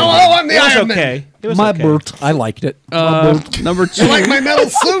enjoyed it. Hello, I'm the It was Iron Man. okay. It was My okay. Bert, I liked it. Number 2. You like my metal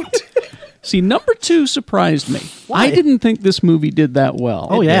suit? See, number 2 surprised me. Why? I didn't think this movie did that well.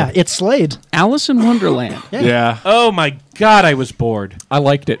 Oh, yeah. It's Slade. Alice in Wonderland. Yeah. Oh my God, I was bored. I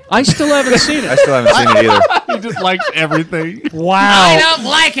liked it. I still haven't seen I it. still haven't seen it either. He just likes everything. Wow. don't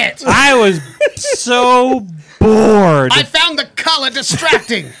like it. I was so bored. I found the color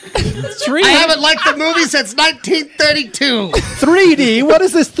distracting. 3 I haven't liked the movie since 1932. 3D? What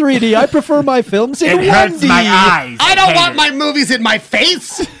is this 3D? I prefer my films in 1D. eyes. I don't want my movies in my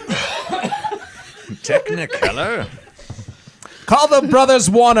face. Technicolor? Call the brothers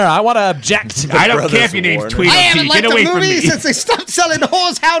Warner. I want to object. I don't care if your name's Warner. Tweedledee. I haven't Get liked away the from movie me. since they stopped selling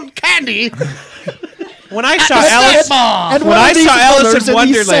horsehound candy. When I saw the Alice, cinema. And when one I of these saw Alice colors in and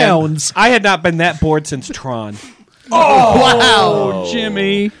these Wonderland, sounds. I had not been that bored since Tron. Wow. Oh,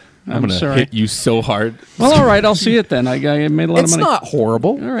 Jimmy. I'm gonna sorry. hit you so hard. Well, all right. I'll see it then. I made a lot It's of money. not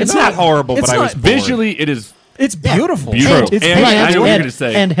horrible. All right. It's not horrible, It's but I not was bored. Visually, it is It's beautiful. beautiful. It's And I know what you're and, going to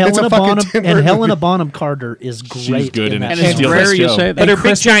say. and a Helena fucking Bonham Tim and Burton Helena movie. Bonham Carter is great. good in that it. And show. it's Steal rare this you show. say that. But her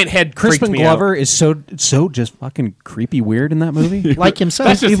big giant head freaked Crispin me Glover out. is so just fucking creepy weird in that movie. like himself.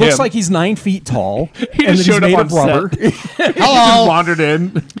 That's just He looks him. like he's 9 feet tall. He and just that he's showed made up of on rubber. set. Just Hello. wandered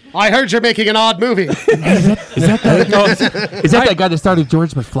in. I heard you're making an odd movie. Is that that guy that started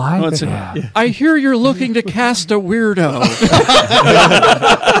George McFly? Let's see. I hear you're looking to cast a weirdo.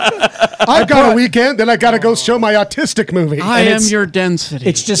 I've got a weekend, then I got to go show my autistic movie. I And am it's- your density.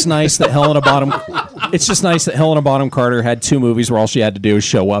 It's just nice that Helena Bonham. It's just nice that Helena Bonham Carter had 2 movies where all she had to do is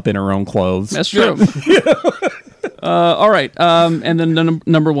show up in her own clothes. That's true. All right. And then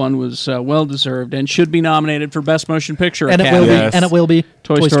number 1 was well deserved and should be nominated for Best Motion Picture. and it will Academy. Yes. be. And it will be.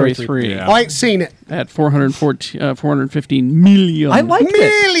 Toy Story 3 Yeah. I ain't seen it. at 415 million. I liked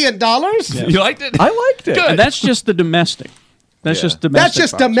it. $1 million? You liked it? I liked it. And that's just the domestic. That's just domestic. That's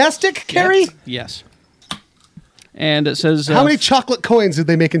just box. domestic, Carrie? Yes. And it says How many chocolate coins did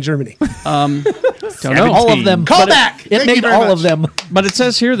they make in Germany? Don't know. All of them. Call But back. It Thank you made very all much. of them. But it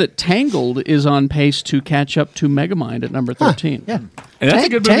says here that Tangled is on pace to catch up to Megamind at number 13. Yeah. And that's a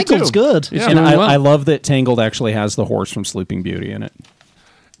good movie Tangled's too. good. It's And doing well. I love that Tangled actually has the horse from Sleeping Beauty in it.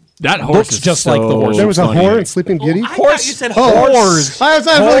 That horse Looks is just like the so horse. There was a funny. whore in Sleeping Beauty. I thought you said Oh, horse. I was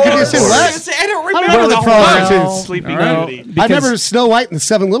really confused. What? I don't remember really the proud horse of in you. Sleeping All Beauty. I remember Snow White and the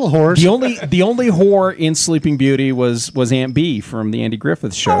Seven Little Horse. The only whore in Sleeping Beauty was Aunt Bee from the Andy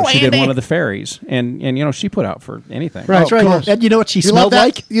Griffith Show. She did one of the fairies, and she put out for anything. Right, That's right. of course. And you know what she You love smelled that?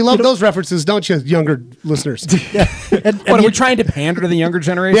 like? You love those references, don't you, younger listeners? And What, are you- we trying to pander to the younger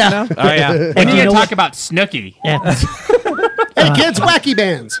generation Yeah. now? Oh, yeah. And you you know talk what- about Snooki. Yeah. Hey, kids, wacky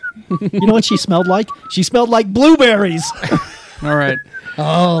bands. You know what she smelled like? She smelled like blueberries. All right.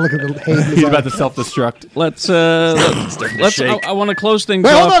 Oh, look at the hate in his He's eye. about to self-destruct. Let's. I want to close things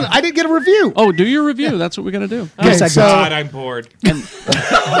Wait, off. hold on. I didn't get a review. Oh, do your review. That's what we got to do. Okay, so, God, I'm bored.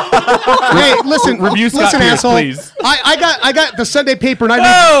 hey, listen, Review Scott listen, Pierce, asshole. please. I got the Sunday paper, and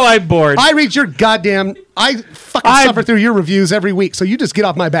Oh, I'm bored. I read your goddamn. I fucking suffer through your reviews every week, so you just get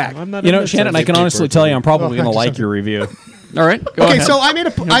off my back. Shannon, I can honestly tell you, I'm probably going to thank you, like Sunday. your review. All right. Go Okay, ahead. so I made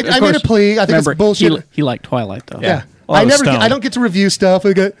a I Of made a course. plea. I think Remember, it's bullshit. He liked Twilight though. Yeah. Oh, I Stone. I don't get to review stuff.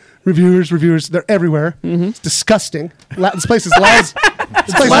 I got reviewers. They're everywhere. It's disgusting. This place is lousy.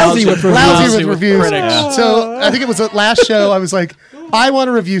 This place Lousy is with lousy reviews. with reviews. critics. So I think it was the last show. I was like, I want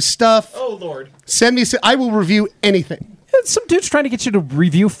to review stuff. Oh, Lord. Send me. I will review anything. Some dude's trying to get you to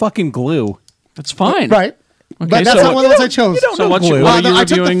review fucking Glue. That's fine. Right. Okay, But that's so not one of the ones I chose. So what Glue. are you I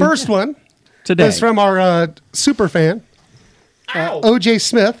took the reviewing first one. today? It's from our super fan, O.J.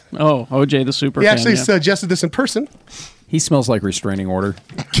 Smith. Oh, OJ the super He fan. actually yeah. suggested this in person. He smells like restraining order.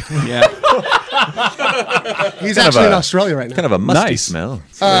 yeah. He's Kind of actually in a- Australia right now. Kind of a musty Nice. smell.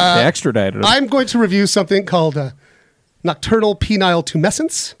 They extradited him. I'm going to review something called nocturnal penile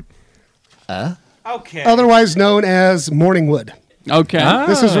tumescence, Okay. otherwise known as morning wood. Okay.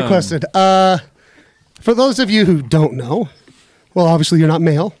 This was requested. For those of you who don't know, well, obviously you're not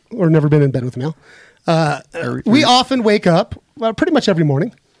male or never been in bed with a male. We often wake up, well, pretty much every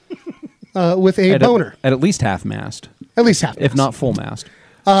morning, with a boner, at least half mast, at least half. if not full mast.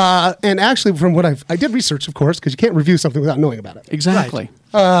 And actually, from what I did research, of course, because you can't review something without knowing about it. Exactly.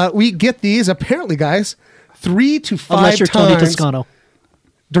 We get these apparently, guys, 3 to 5 Unless you're Tony times Toscano.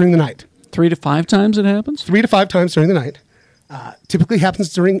 during the night. 3 to 5 times it happens. 3 to 5 times during the night. Typically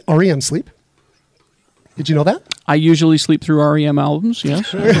happens during REM sleep. Did you know that? I usually sleep through REM albums.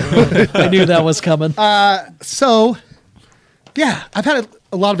 Yes. I knew that was coming. So, yeah, I've had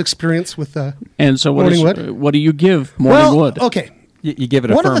a lot of experience with And so Morning Wood. what do you give Morning well, Wood? okay. You give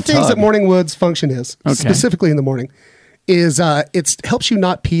it a One firm of the things tug. that Morning Wood's function is, Okay. specifically in the morning, is it helps you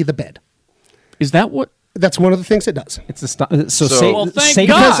not pee the bed. Is that what? That's one of the things it does. It's so Well, thank Satan-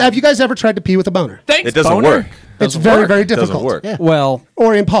 God. Because have you guys ever tried to pee with a boner? Thanks, It doesn't boner. work. It's very, very Doesn't difficult. work. Yeah. Well,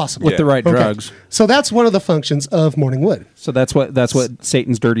 Or impossible. with the right Okay. drugs. So that's one of the functions of Morning Wood. So that's what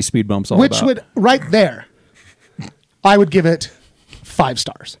Satan's dirty speed bump's all Which about. would, right there, I would give it 5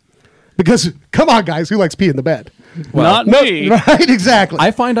 stars. Because, come on, guys, who likes pee in the bed? Not No, me. right, exactly.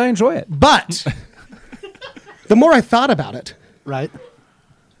 I find I enjoy it. But the more I thought about it, Right.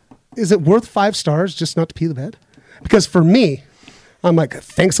 is it worth 5 stars just not to pee the bed? Because for me, I'm like,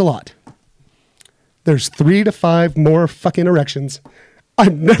 thanks a lot. There's 3 to 5 more fucking erections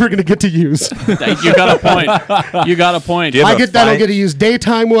I'm never going to get to use. You got a point. You got a point. Do you have I a don't five- get to use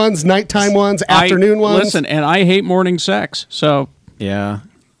daytime ones, nighttime ones, afternoon ones. Listen, and I hate morning sex. So Yeah.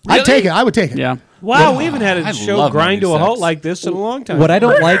 I'd take it. I would take it. yeah. Wow, we haven't had a I show love grind to a morning halt sex. like this in a long time. What I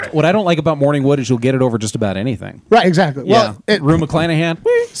don't like about Morning Wood is you'll get it over just about anything. Right, exactly. Well, yeah. Rue McClanahan.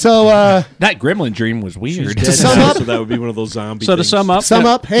 so That gremlin dream was weird. to sum up, so that would be one of those zombie So to things. sum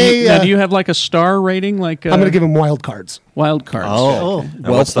up, hey, now, do you have like a star rating? Like I'm going to give him wild cards. wild cards. Oh. And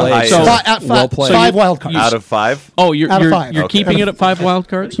what's the highest? So- Well played. 5 wild cards. Out of 5? Oh, you're Out of you're, 5. you're Okay. keeping it at 5 wild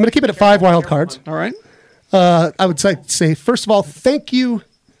cards. I'm going to keep it at 5 wild cards. All right. I would say, first of all, thank you,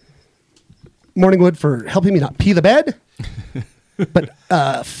 Morning Wood, for helping me not pee the bed. But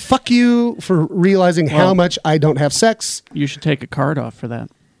fuck you for realizing how Well- much I don't have sex. You should take a card off for that.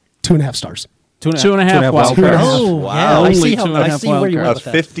 2.5 stars. 2.5 wild cards. cards. Oh, Wow. yeah. I Only see, how, 2.5 I see where you wild went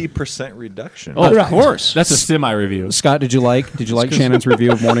A with that. 50% reduction. Oh, Right. of course. That's a semi review. Scott, did you like Shannon's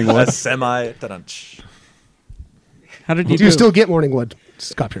review of Morning Wood? A semi. Ta-dunch. How did you Do you still get Morning Wood,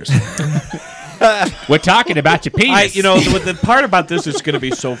 Scott Pierce? We're talking about your penis. The part about this is going to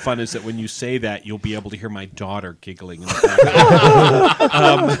be so fun is that when you say that, you'll be able to hear my daughter giggling in the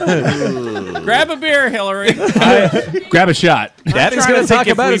background. grab a beer, Hillary? Grab a shot. Daddy's Trying going to to talk think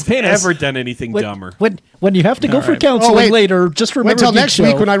if about his we've penis. ever done anything dumber. When you have to go for right. counseling Oh, wait. later, just remember Wait till Geek next Show.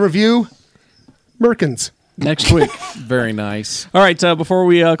 week when I review Merkins. Next week. Very nice. All right. Before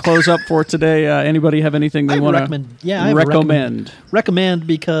we close up for today, anybody have anything they want to recommend? Yeah, I recommend? Recommend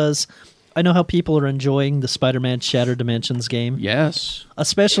because I know how people are enjoying the Spider-Man Shattered Dimensions game. Yes.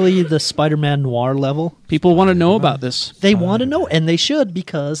 Especially the Spider-Man Noir level. People want to know about this. They want to know, and they should,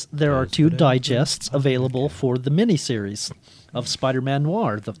 because there are 2 digests available for the miniseries of Spider-Man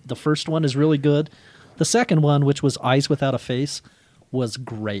Noir. The first one is really good. The second one, which was Eyes Without a Face, was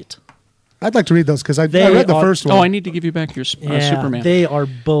great. I'd like to read those because I read the first one. Oh, I need to give you back your Superman. They are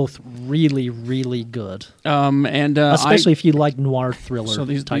both really, really good. And especially if you like noir thriller. So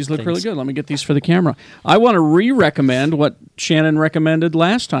these type look things. really good. Let me get these for the camera. I want to re-recommend what Shannon recommended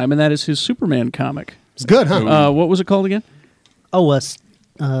last time, and that is his Superman comic. It's good, huh? What was it called again? Oh,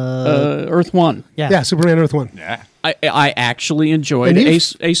 Earth One. Yeah, Superman Earth One. Yeah. I actually enjoyed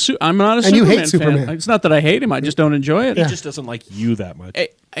I'm not a and you Superman hate Superman. fan. It's not that I hate him. I just don't enjoy it. He just doesn't like you that much.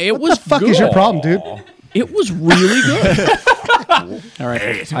 It What was the fuck good. is your problem, dude? It was really good. All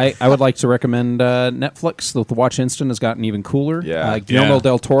right. I would like to recommend Netflix. The Watch Instant has gotten even cooler. Yeah. Guillermo Yeah.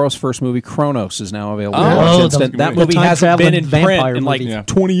 del Toro's first movie, Kronos, is now available. Oh, on Watch the- Instant. That the movie hasn't been time-traveling in print vampire in like movie.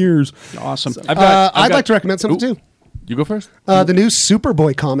 20 years. Awesome. I'd like to recommend something too. You go first. The new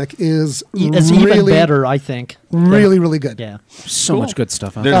Superboy comic is It's really, even better, I think. really, really good. Yeah. So much good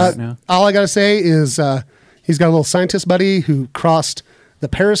stuff out There's- there now. All I gotta say is he's got a little scientist buddy who crossed the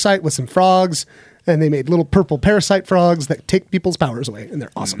parasite with some frogs, and they made little purple parasite frogs that take people's powers away, and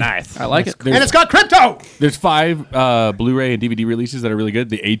they're awesome. Nice. I like it. And it's got crypto. There's 5 Blu-ray and DVD releases that are really good.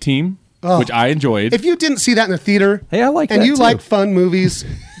 The A-Team, which I enjoyed. If you didn't see that in the theater, Hey, I like and that you too. like fun movies,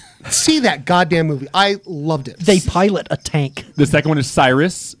 see that goddamn movie. I loved it. They pilot a tank. The second one is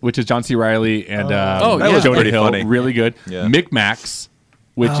Cyrus, which is John C. Reilly and That was Jonah pretty Hill. funny. Really good. Yeah. Micmacs,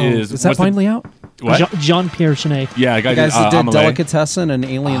 which is Is that what's the- finally out? What? Jean-Pierre Jeunet. Yeah, The guys that did Amelie. Delicatessen and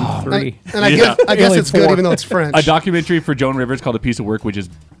Alien 3. and I Yeah. guess Alien it's good 4. even though it's French. A documentary for Joan Rivers called A Piece of Work, which is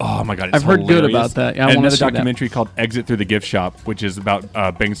oh my god, it's I've heard good hilarious. about that. Yeah, I and wanna another see that. documentary called Exit Through the Gift Shop, which is about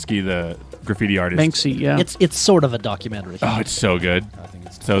Banksy, the graffiti artist. Banksy, yeah. It's sort of a documentary. Oh, it's so good.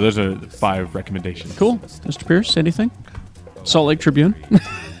 So those are 5 recommendations. Cool. Mr. Pierce, anything? Salt Lake Tribune.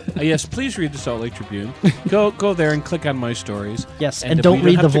 Yes, please read the Salt Lake Tribune. Go there and click on my stories. Yes, if and don't you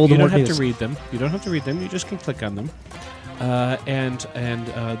read the have to- You Voldemort don't have news. to read them. You don't have to read them. You just can click on them. And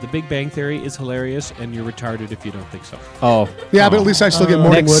The Big Bang Theory is hilarious, and you're retarded if you don't think so. Oh. yeah, but at least I still get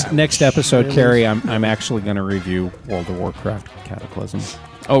Morningwood. Next episode, Carrie, I'm actually going to review World of Warcraft Cataclysm.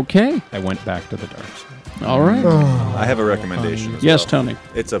 Okay. I went back to the dark side. All right. I have a recommendation. As Yes, well. Tony.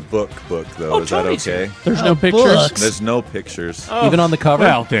 It's a book, though. Oh, Is that Tony's okay? There's no pictures. There's no pictures. Even on the cover?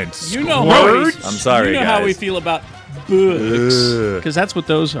 Well, then, You know words. I'm sorry, You know guys. how we feel about books. Ugh. Because that's what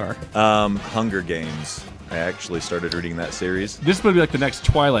those are. Hunger Games. I actually started reading that series. This would be like the next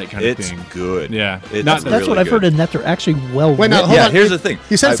Twilight kind of It's thing. good. Yeah. It's Not- That's what really I've heard, good. in that they're actually well Wait, now, written. hold Yeah, on. here's the thing.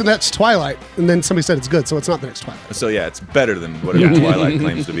 You said I- it's the next Twilight, and then somebody said it's good, so it's not the next Twilight. So yeah, it's better than whatever Twilight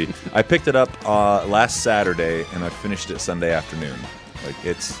claims to be. I picked it up last Saturday, and I finished it Sunday afternoon. Like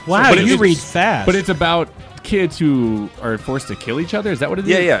it's Wow, But you it's- read fast. But it's about kids who are forced to kill each other. Is that what it is?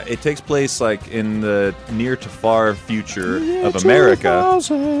 yeah. It takes place like in the near to far future of America,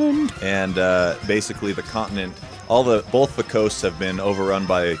 and basically the continent, both the coasts have been overrun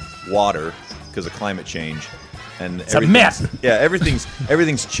by water because of climate change, and it's a mess. Yeah,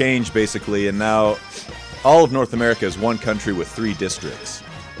 everything's changed basically, and now all of North America is one country with 3 districts.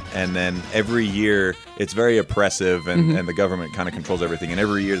 And then every year, it's very oppressive, and the government kind of controls everything. And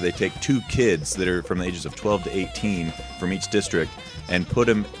every year, they take 2 kids that are from the ages of 12 to 18 from each district and put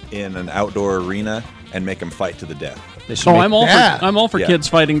them in an outdoor arena and make them fight to the death. I'm all Yeah. for I'm all for Yeah. kids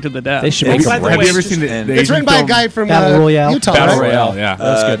fighting to the death. They should Hey, make by them the Have way, you ever it's seen the, just- the It's Asian written by a film guy from Battle Royale. Utah, Battle right? Royale? Yeah.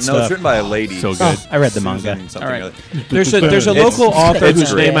 That's good No, stuff. it's written by a lady. So good. I read the Susan manga. something All right. or other. There's a It's- local author it's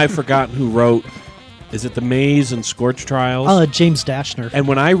whose great. name I've forgotten who wrote. Is it the Maze and Scorch Trials? James Dashner. And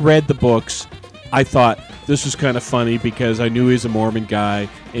when I read the books, I thought this is kind of funny because I knew he's a Mormon guy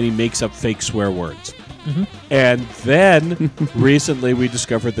and he makes up fake swear words. And then recently we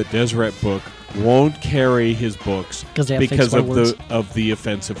discovered that Deseret Book won't carry his books 'Cause they have fake because swear of words. the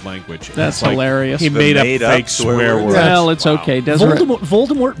offensive language. That's It's like hilarious. He The made up made-up fake swear swear words. words. Well, it's okay. Deseret,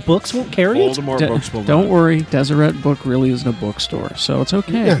 Voldemort books won't carry it. Voldemort books will don't not. worry. Deseret Book really isn't a bookstore, so it's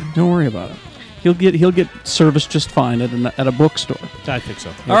okay. Yeah. Don't worry about it. He'll get service just fine at a bookstore. I think so.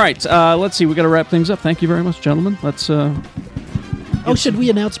 All right, let's see. We got to wrap things up. Thank you very much, gentlemen. Let's. Oh, should we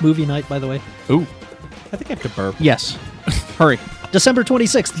announce movie night, by the way? Ooh. I think I have to burp. Yes. Hurry. December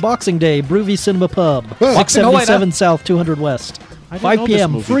 26th, Boxing Day, Broovy Cinema Pub, Well, 677 South, 200 West. I didn't 5 know this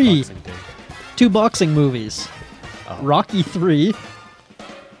p.m. movie, free. Boxing Day. 2 boxing movies. Rocky 3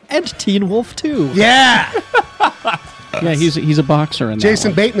 And Teen Wolf 2. Yeah. Yeah, he's a boxer in that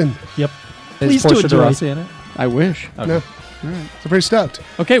Jason one. Bateman. Yep. Is Please do Portia de enjoy. Rossi in it? I wish. No. So pretty stoked.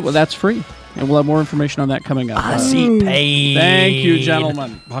 Okay, well, that's free. And we'll have more information on that coming up. Paid. Thank you,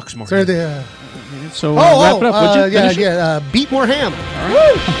 gentlemen. Boxmore. So the So wrap it up, would you? Finish it? Beat more ham. All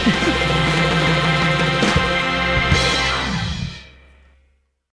right.